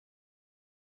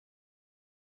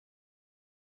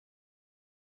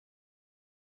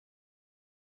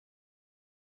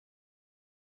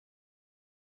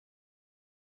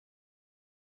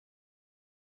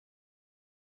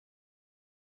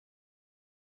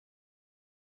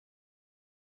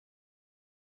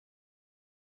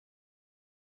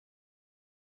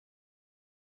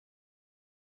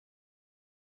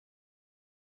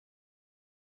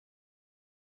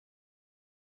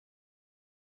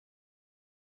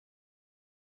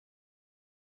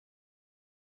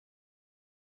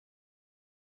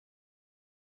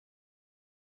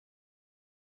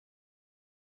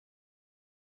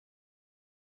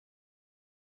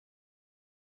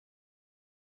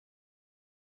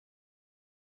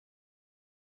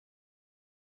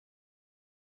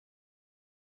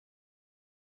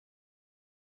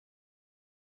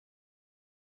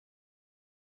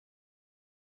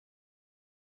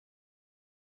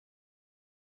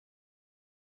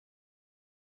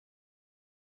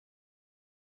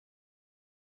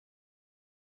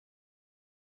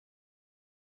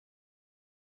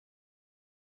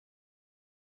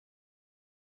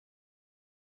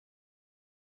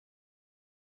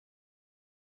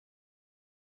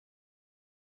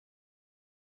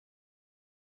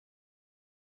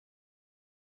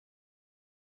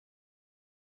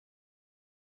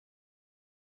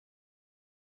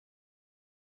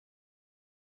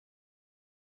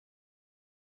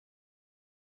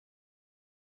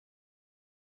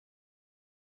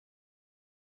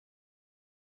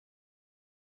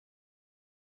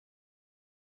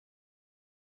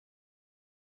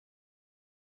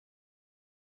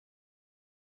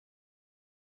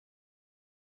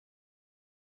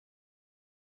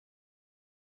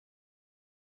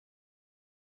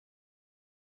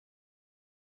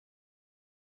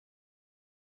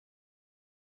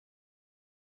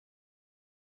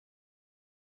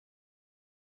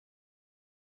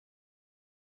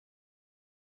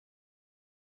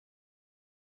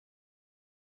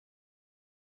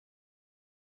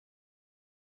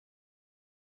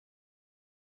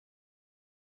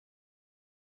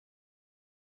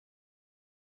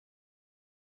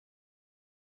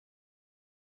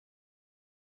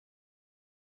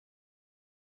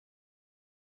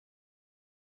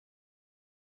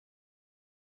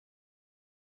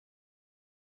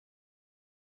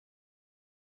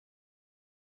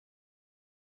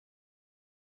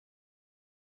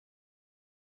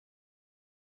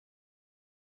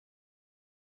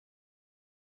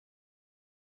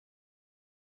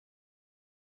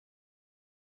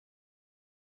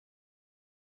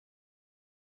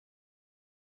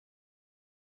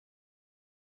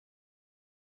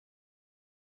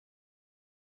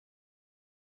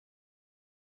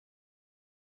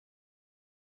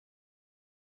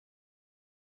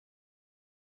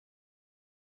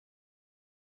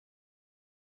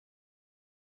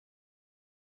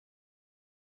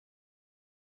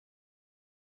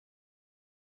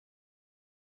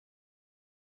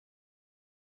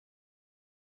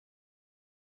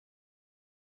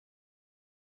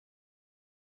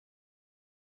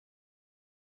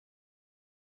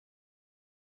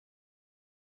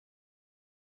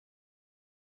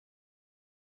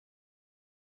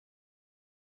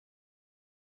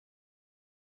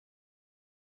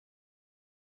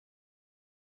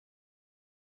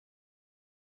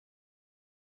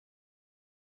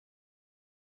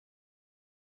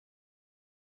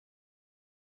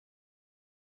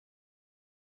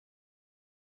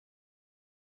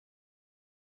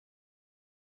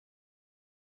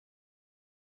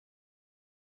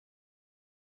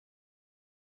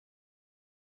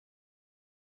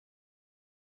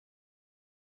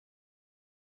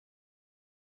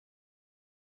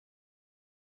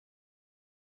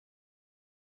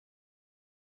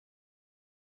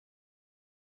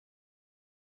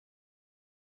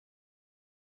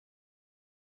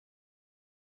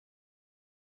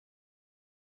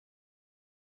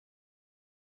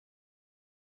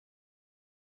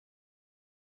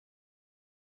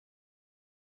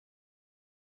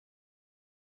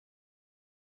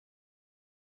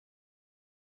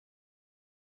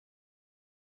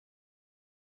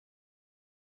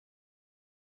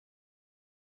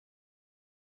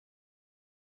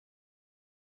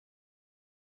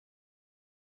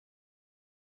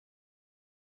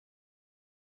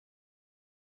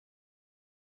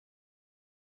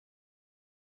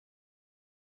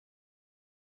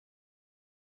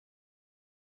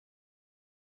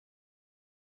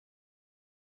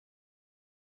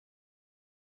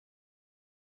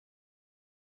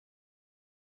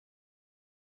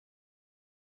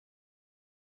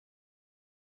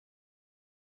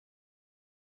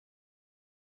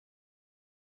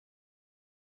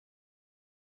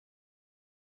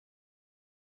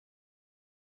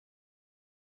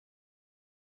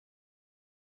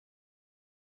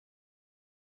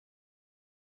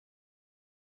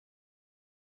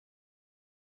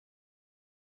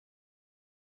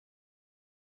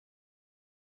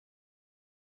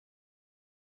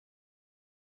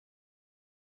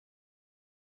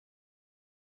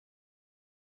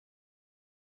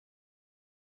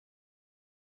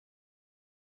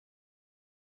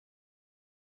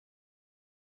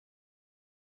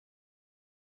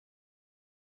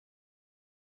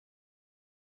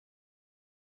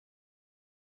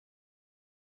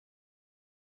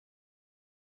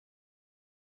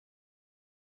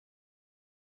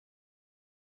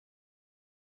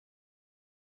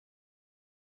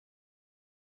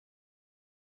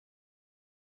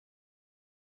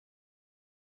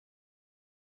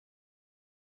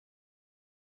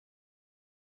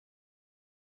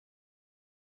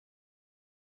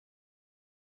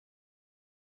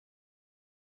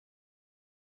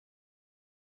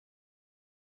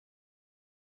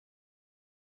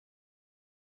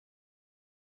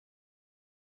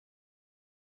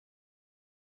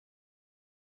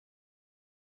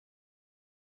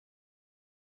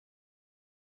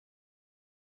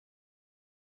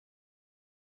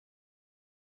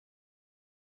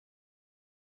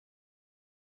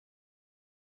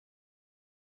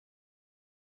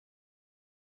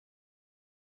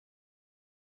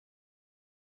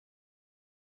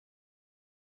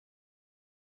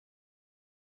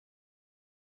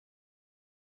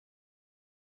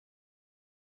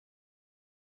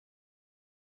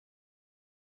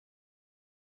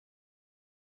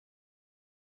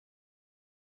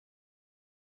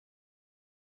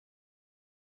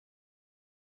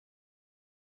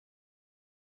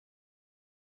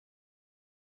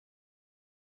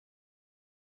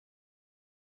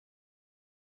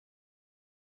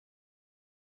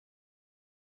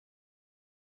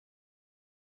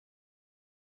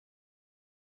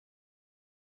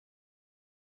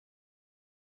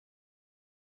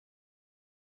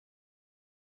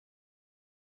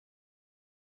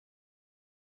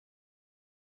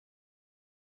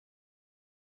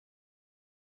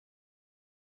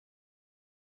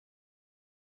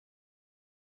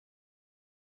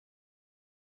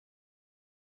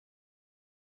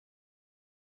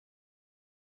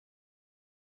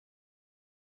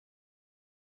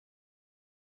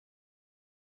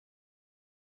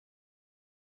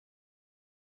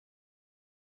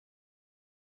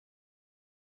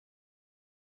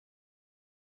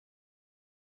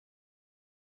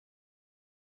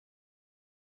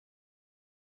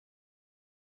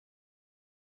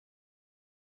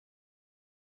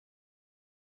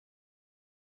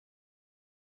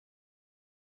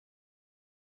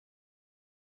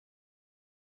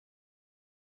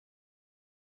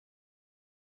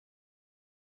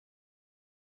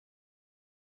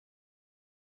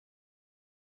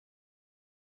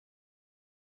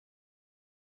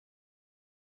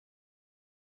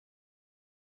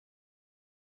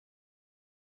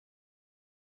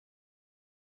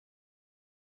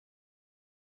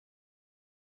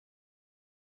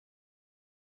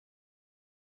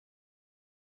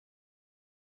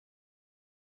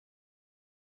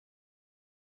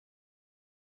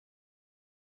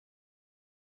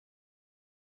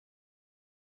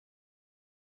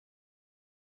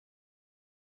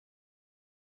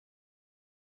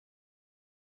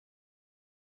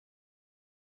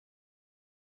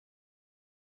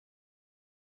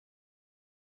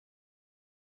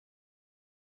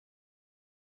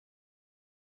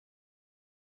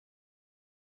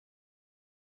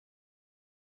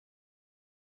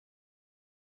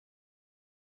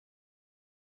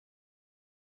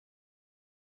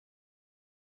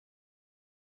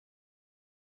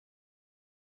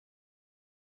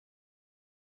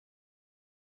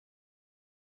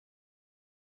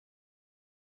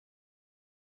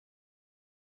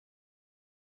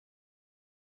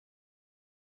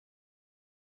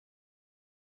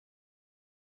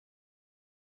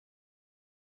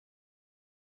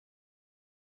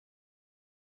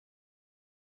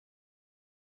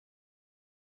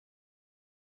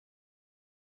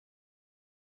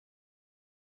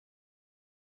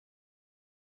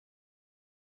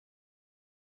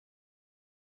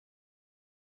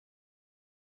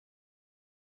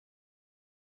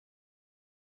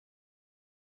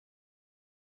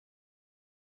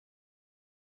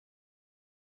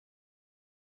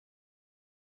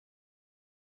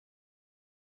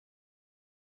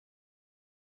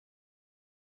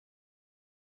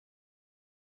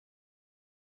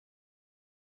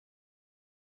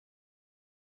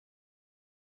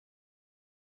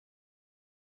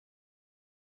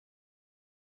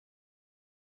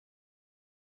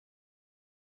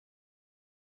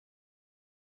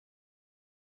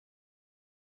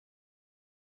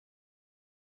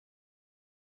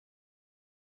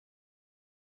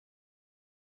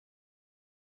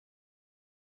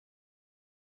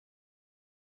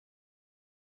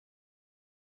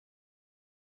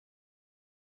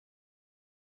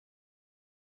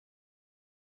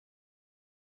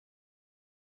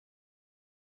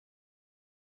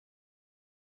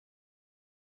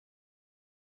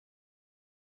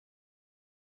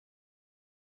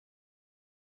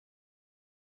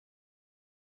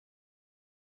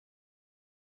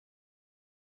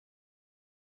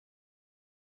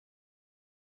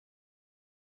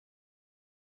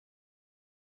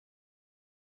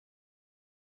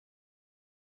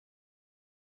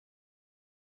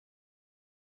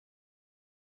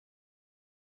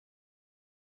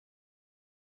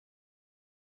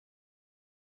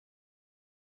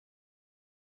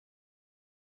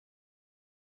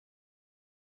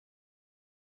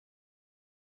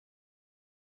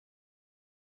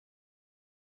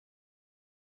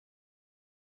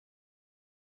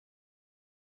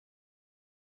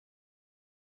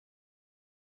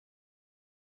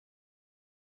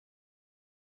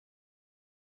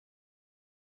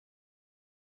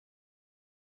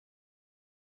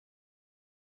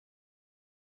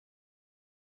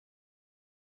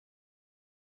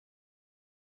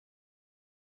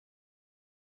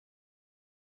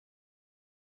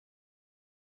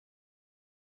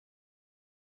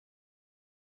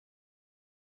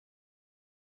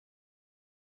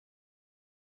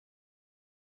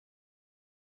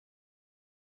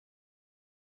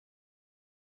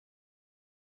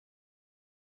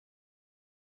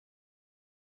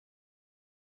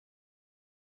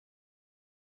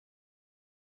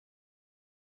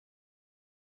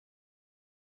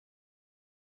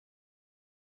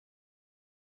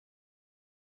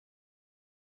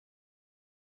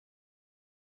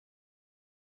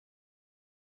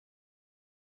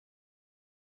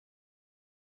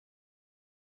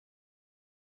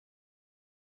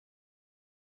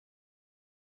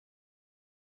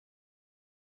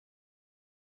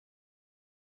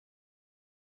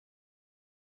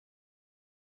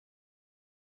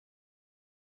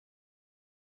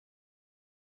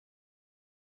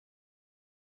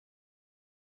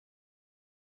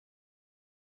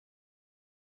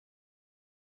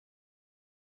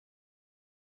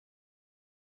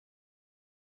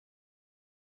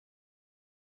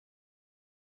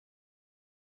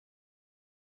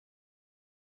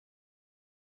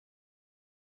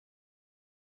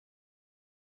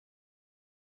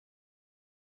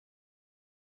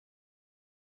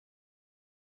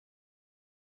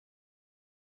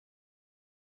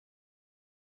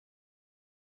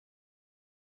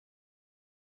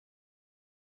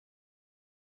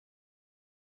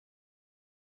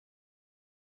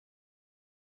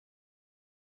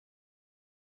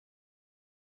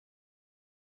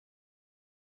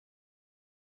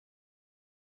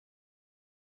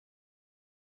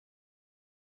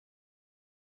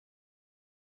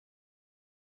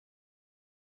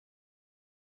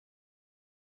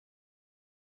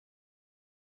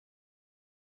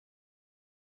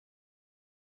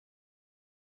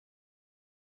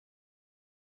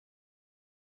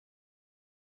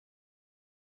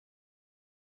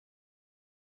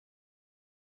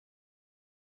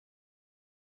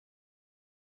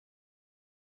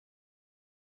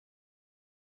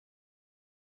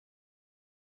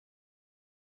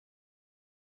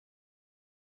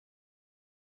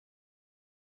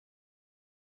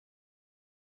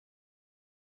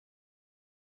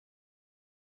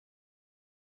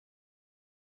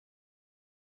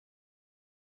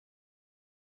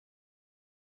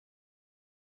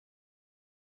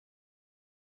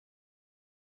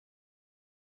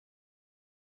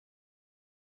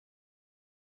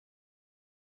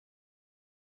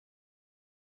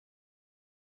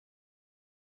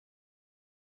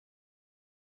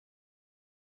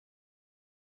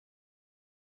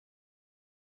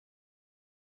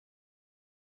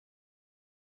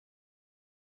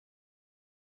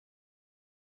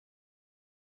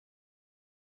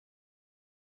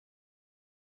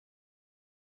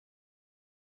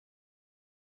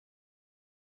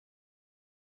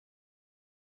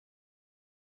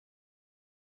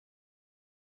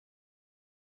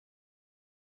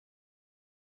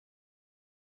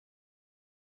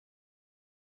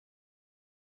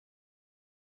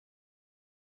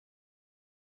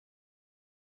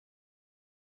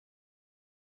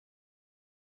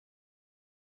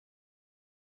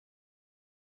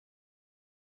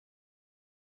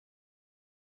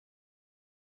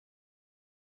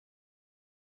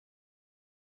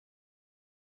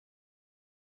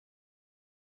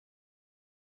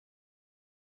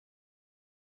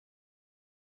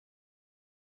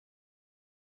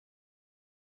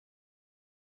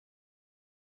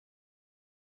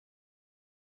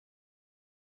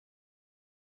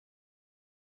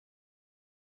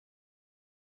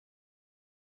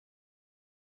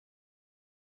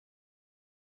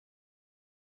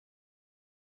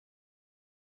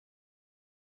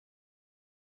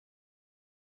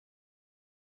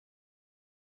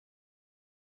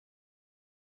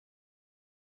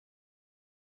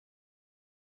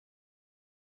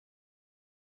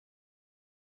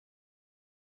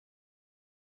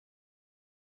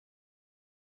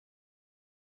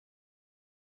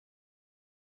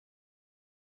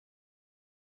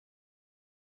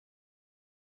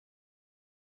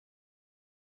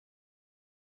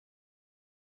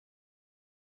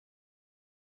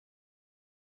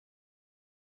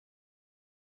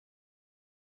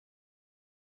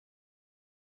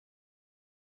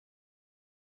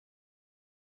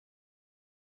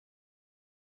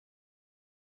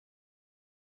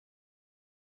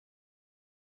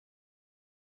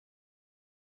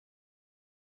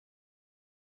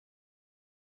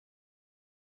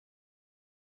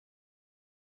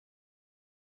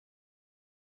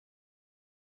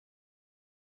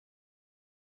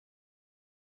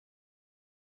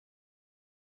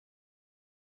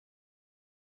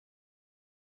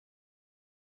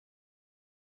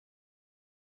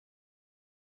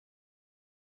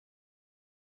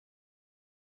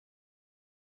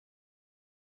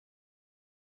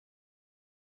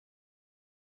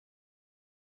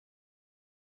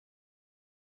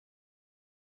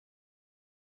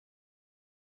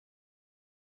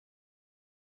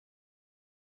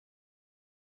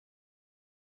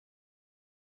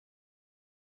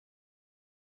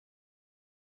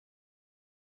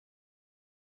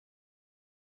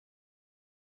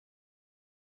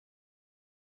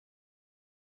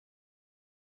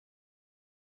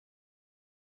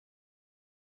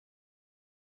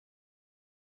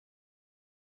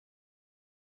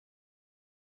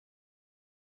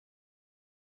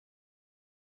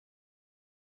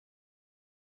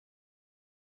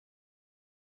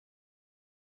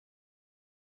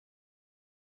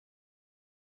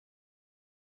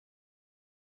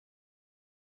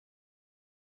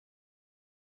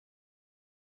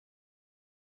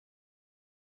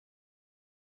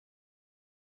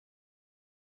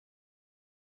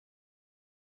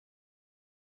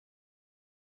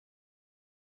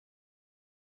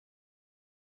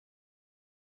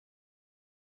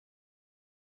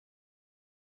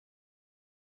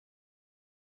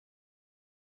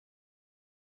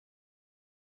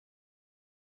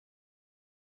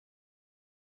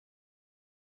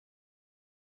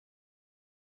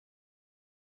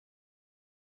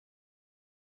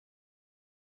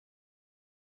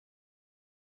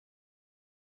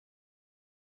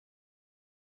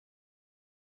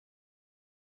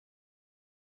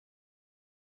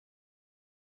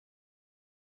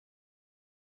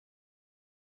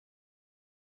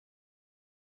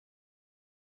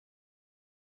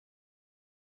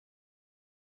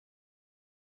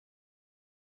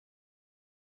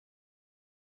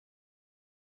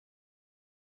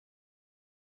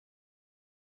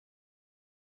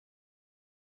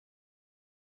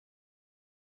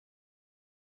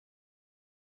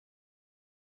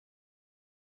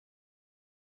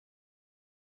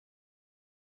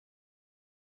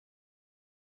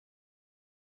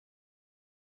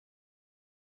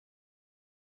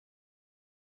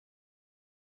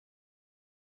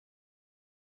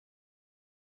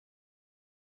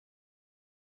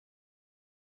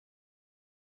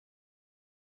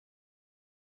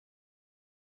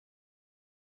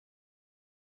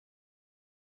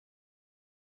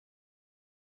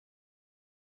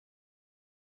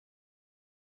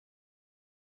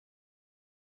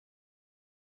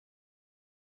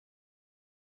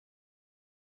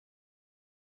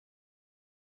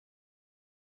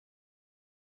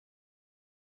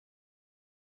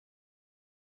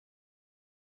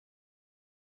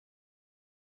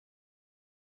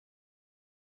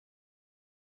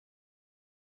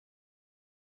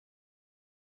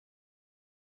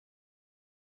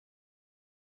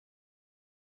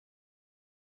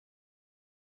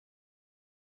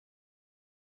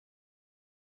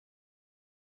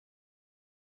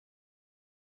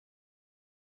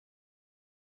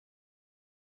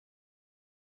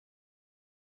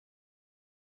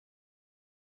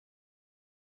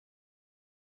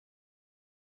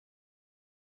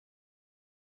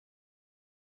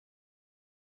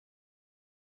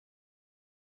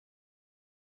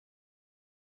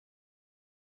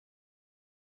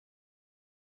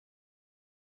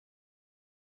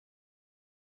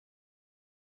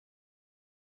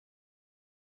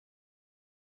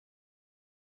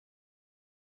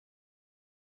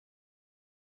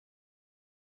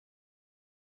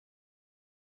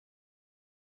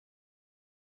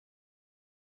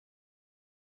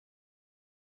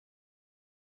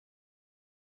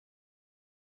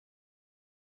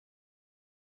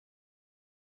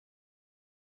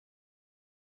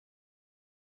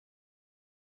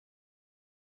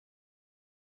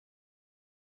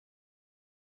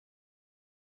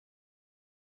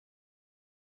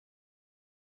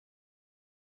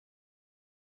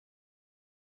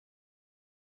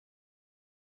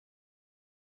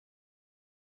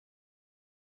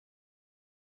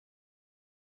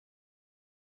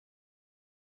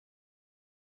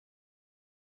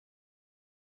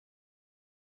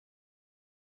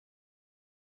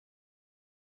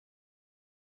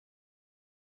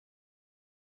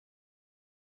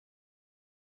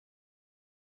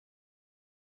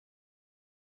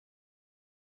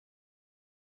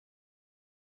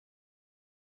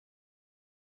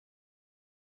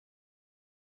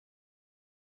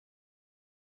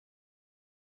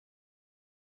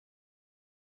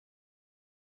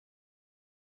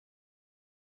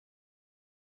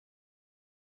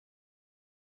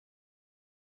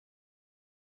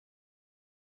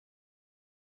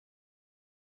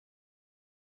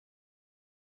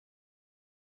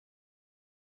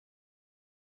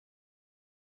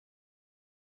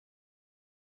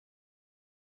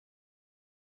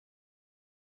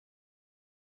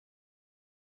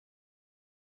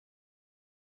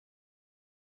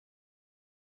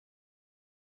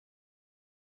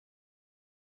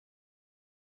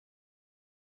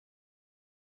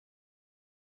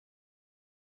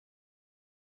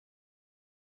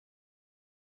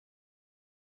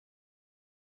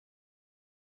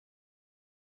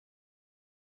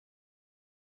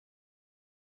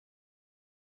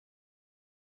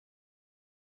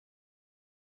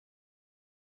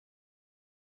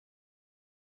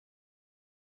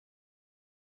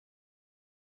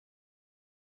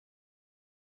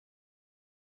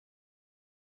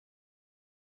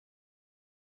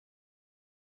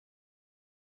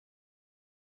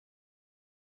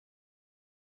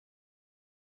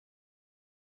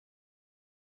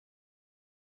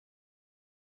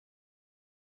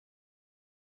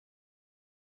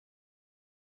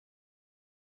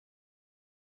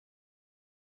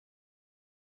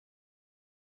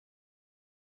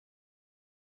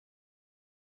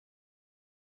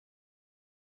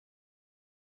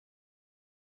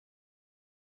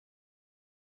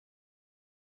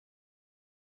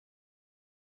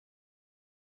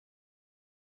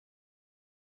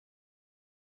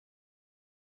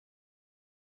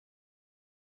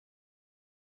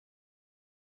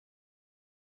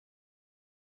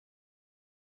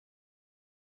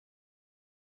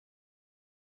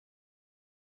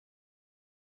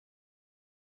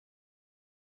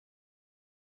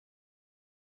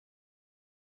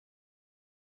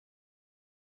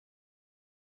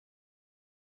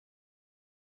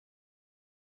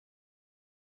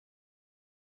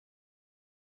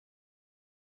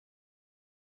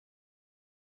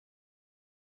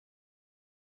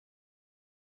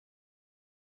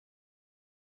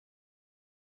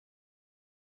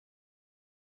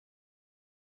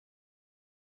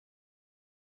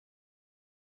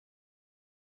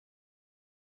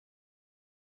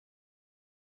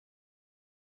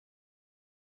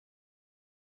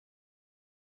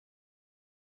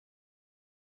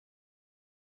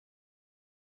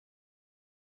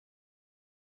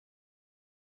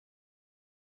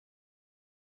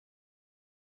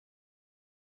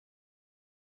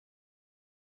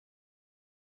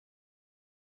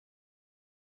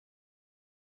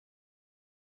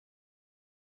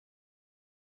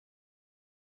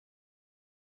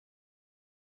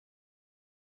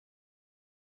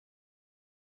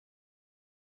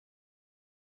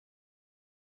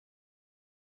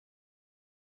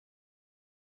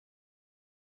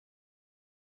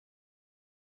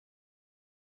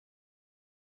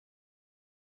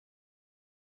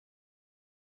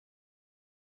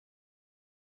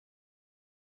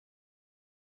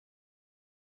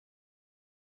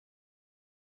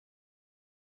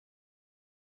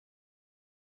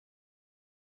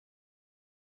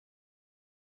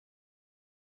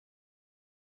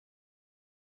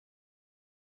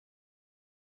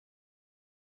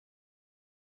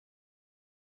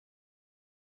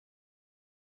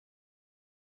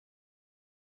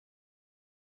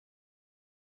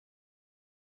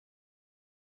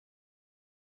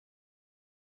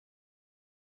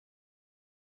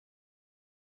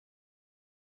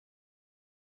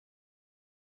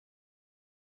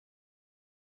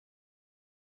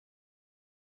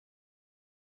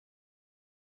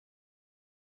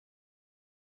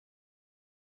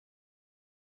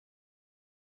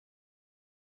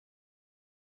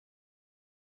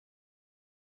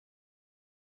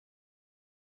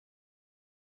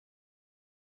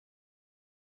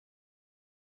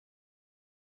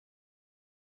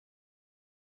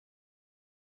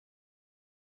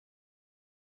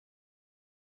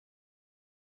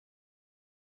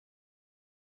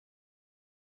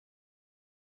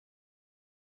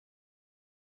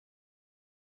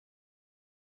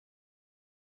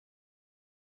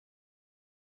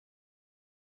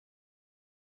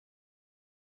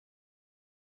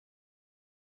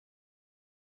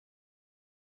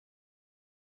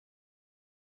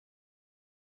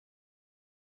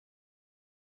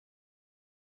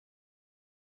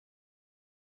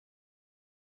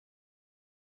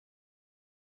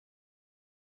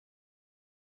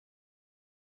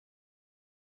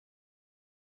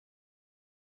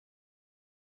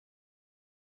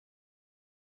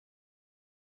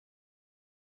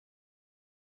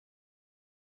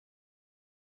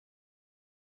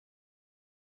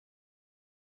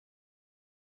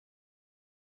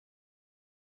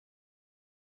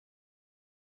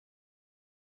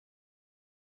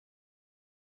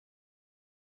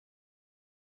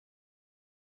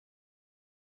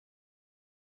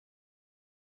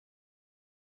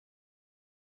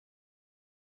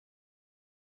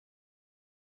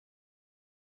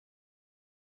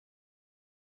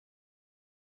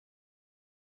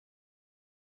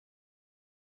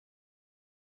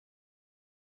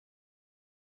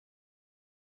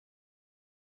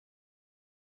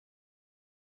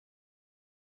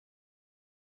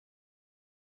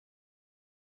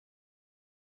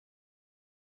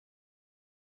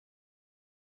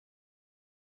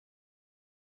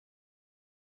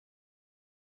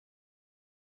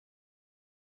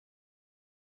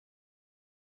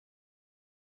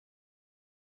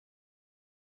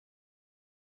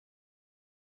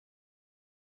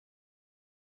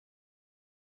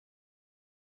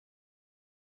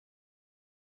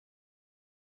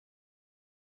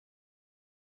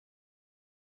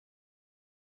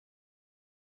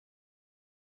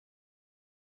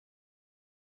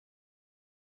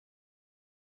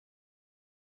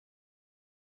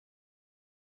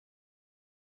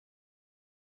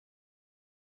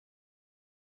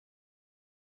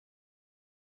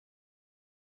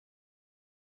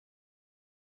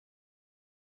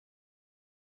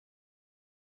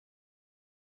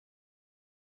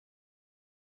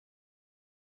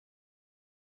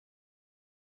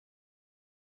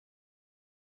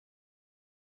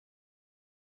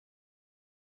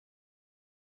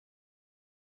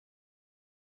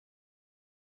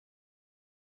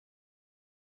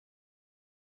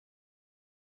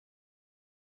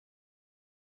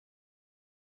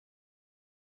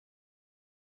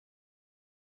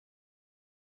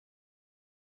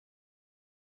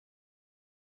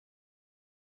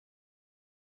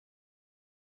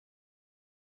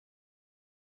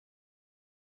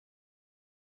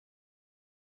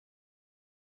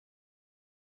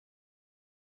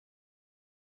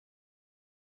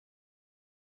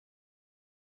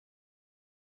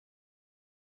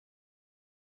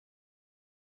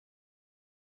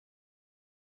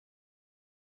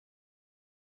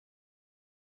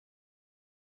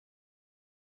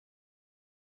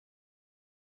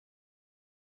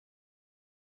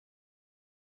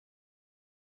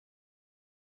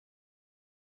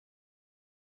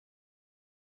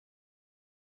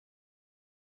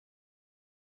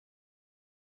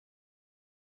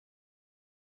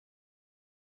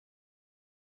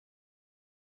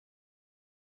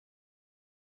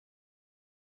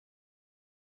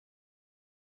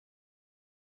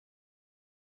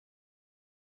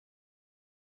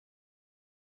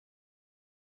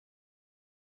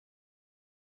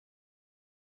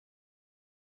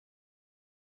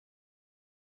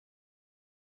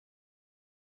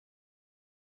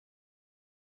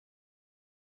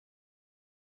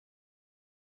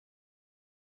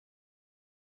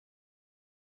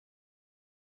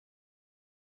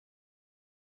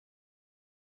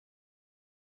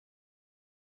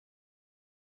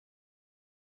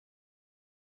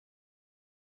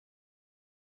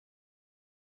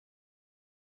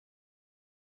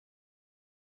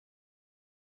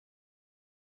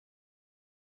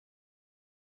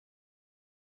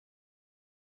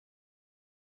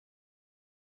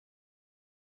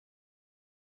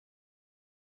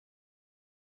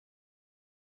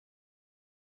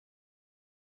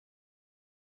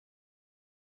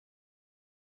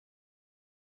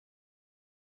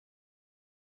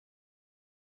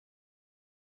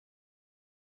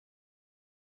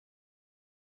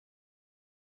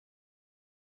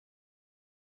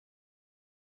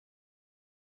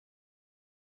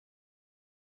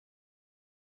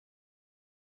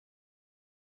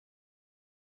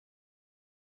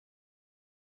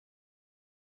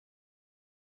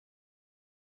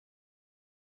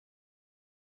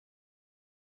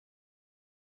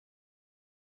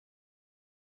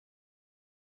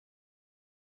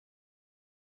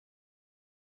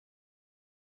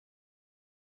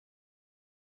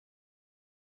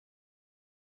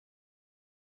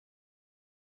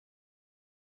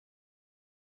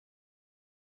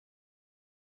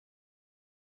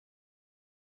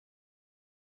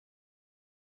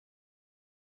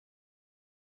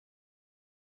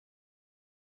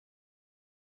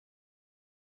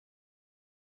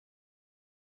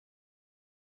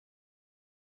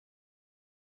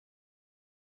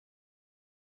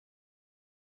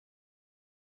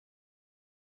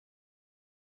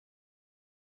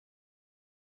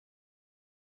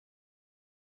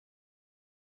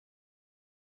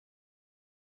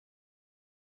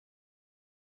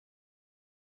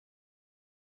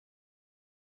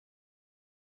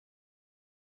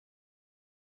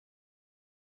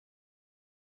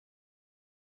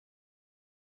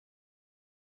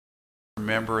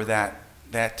 remember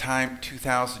that time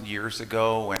 2,000 years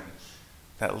ago when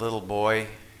that little boy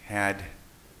had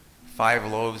 5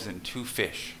 loaves and 2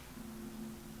 fish.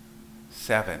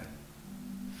 7.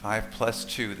 5 plus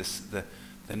 2,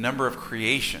 the number of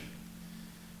creation.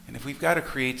 And if we've got to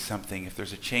create something, if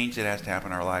there's a change that has to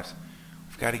happen in our lives,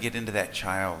 we've got to get into that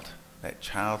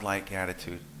childlike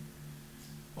attitude.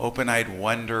 Open-eyed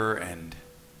wonder and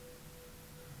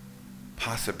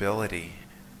possibility.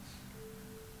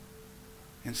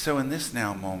 And so in this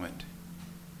now moment,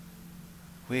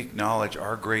 we acknowledge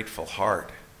our grateful heart.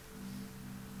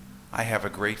 I have a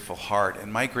grateful heart,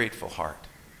 and my grateful heart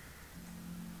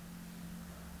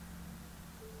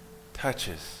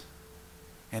touches,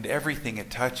 and everything it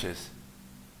touches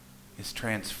is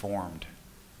transformed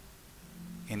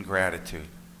in gratitude.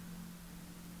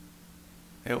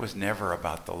 It was never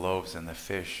about the loaves and the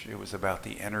fish. It was about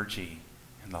the energy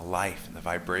and the life and the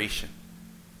vibration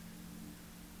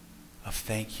of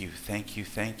thank you, thank you,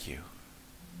 thank you.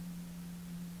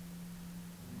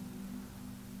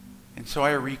 And so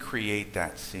I recreate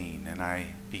that scene, and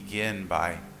I begin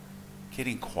by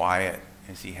getting quiet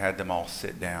as he had them all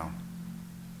sit down.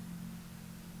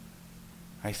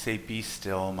 I say, be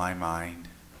still, my mind.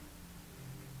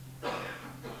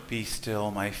 Be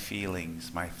still, my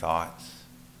feelings, my thoughts.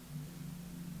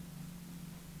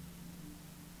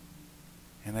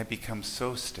 And I become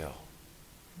so still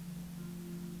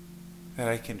that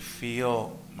I can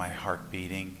feel my heart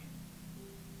beating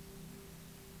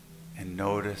and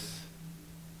notice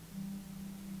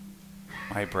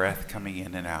my breath coming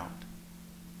in and out.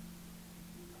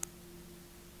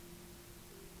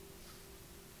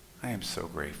 I am so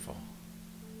grateful.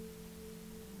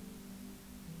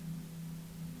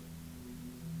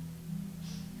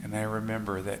 And I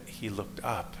remember that he looked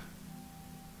up.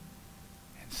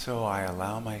 And so I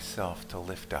allow myself to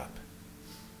lift up,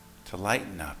 to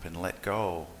lighten up and let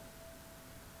go.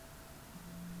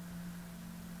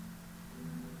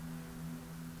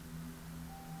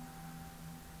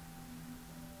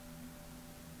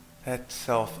 That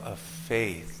self of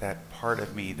faith, that part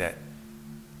of me that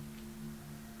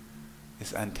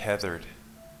is untethered,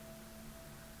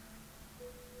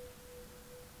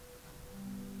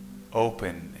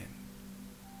 open and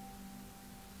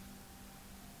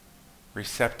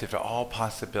receptive to all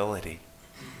possibility.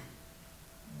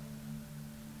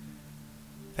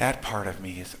 That part of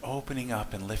me is opening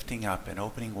up and lifting up and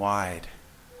opening wide.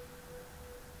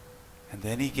 And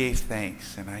then he gave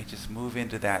thanks, and I just move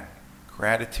into that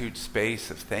gratitude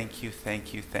space of thank you,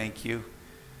 thank you, thank you,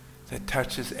 that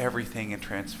touches everything and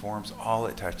transforms all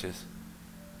it touches.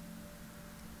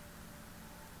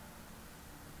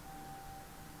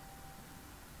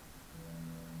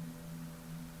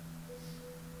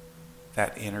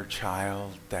 That inner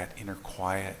child, that inner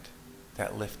quiet,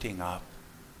 that lifting up,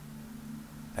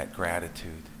 that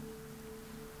gratitude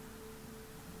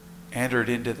entered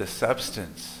into the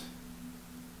substance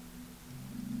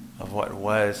of what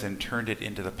was and turned it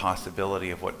into the possibility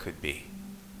of what could be.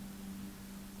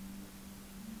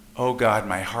 Oh God,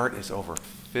 my heart is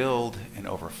overfilled and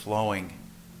overflowing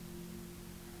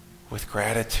with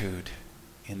gratitude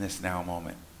in this now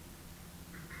moment.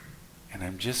 And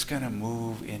I'm just going to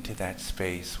move into that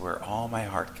space where all my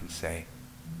heart can say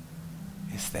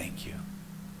is thank you,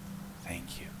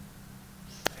 thank you,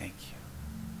 thank you.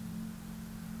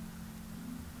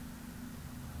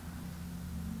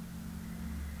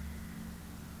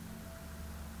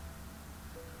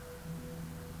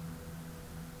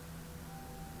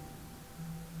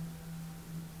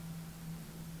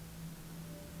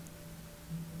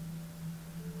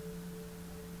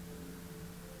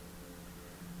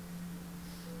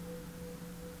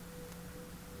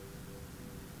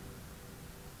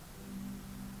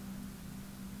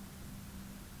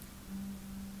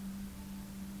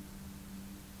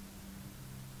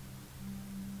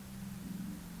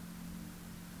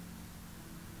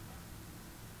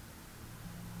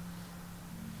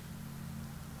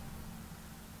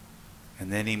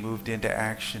 And then he moved into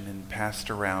action and passed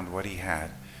around what he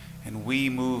had. And we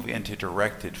move into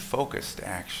directed, focused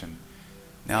action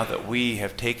now that we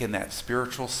have taken that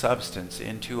spiritual substance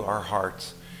into our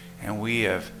hearts and we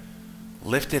have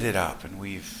lifted it up and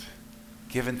we've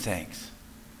given thanks.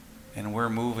 And we're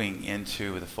moving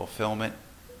into the fulfillment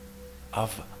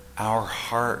of our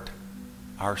heart,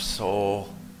 our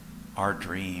soul, our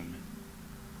dream.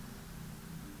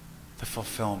 The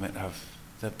fulfillment of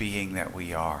the being that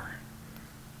we are.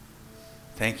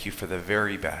 Thank you for the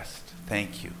very best.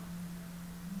 Thank you.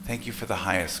 Thank you for the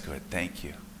highest good. Thank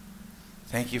you.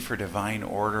 Thank you for divine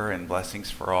order and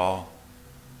blessings for all.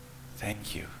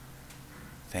 Thank you.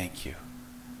 Thank you.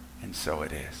 And so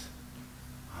it is.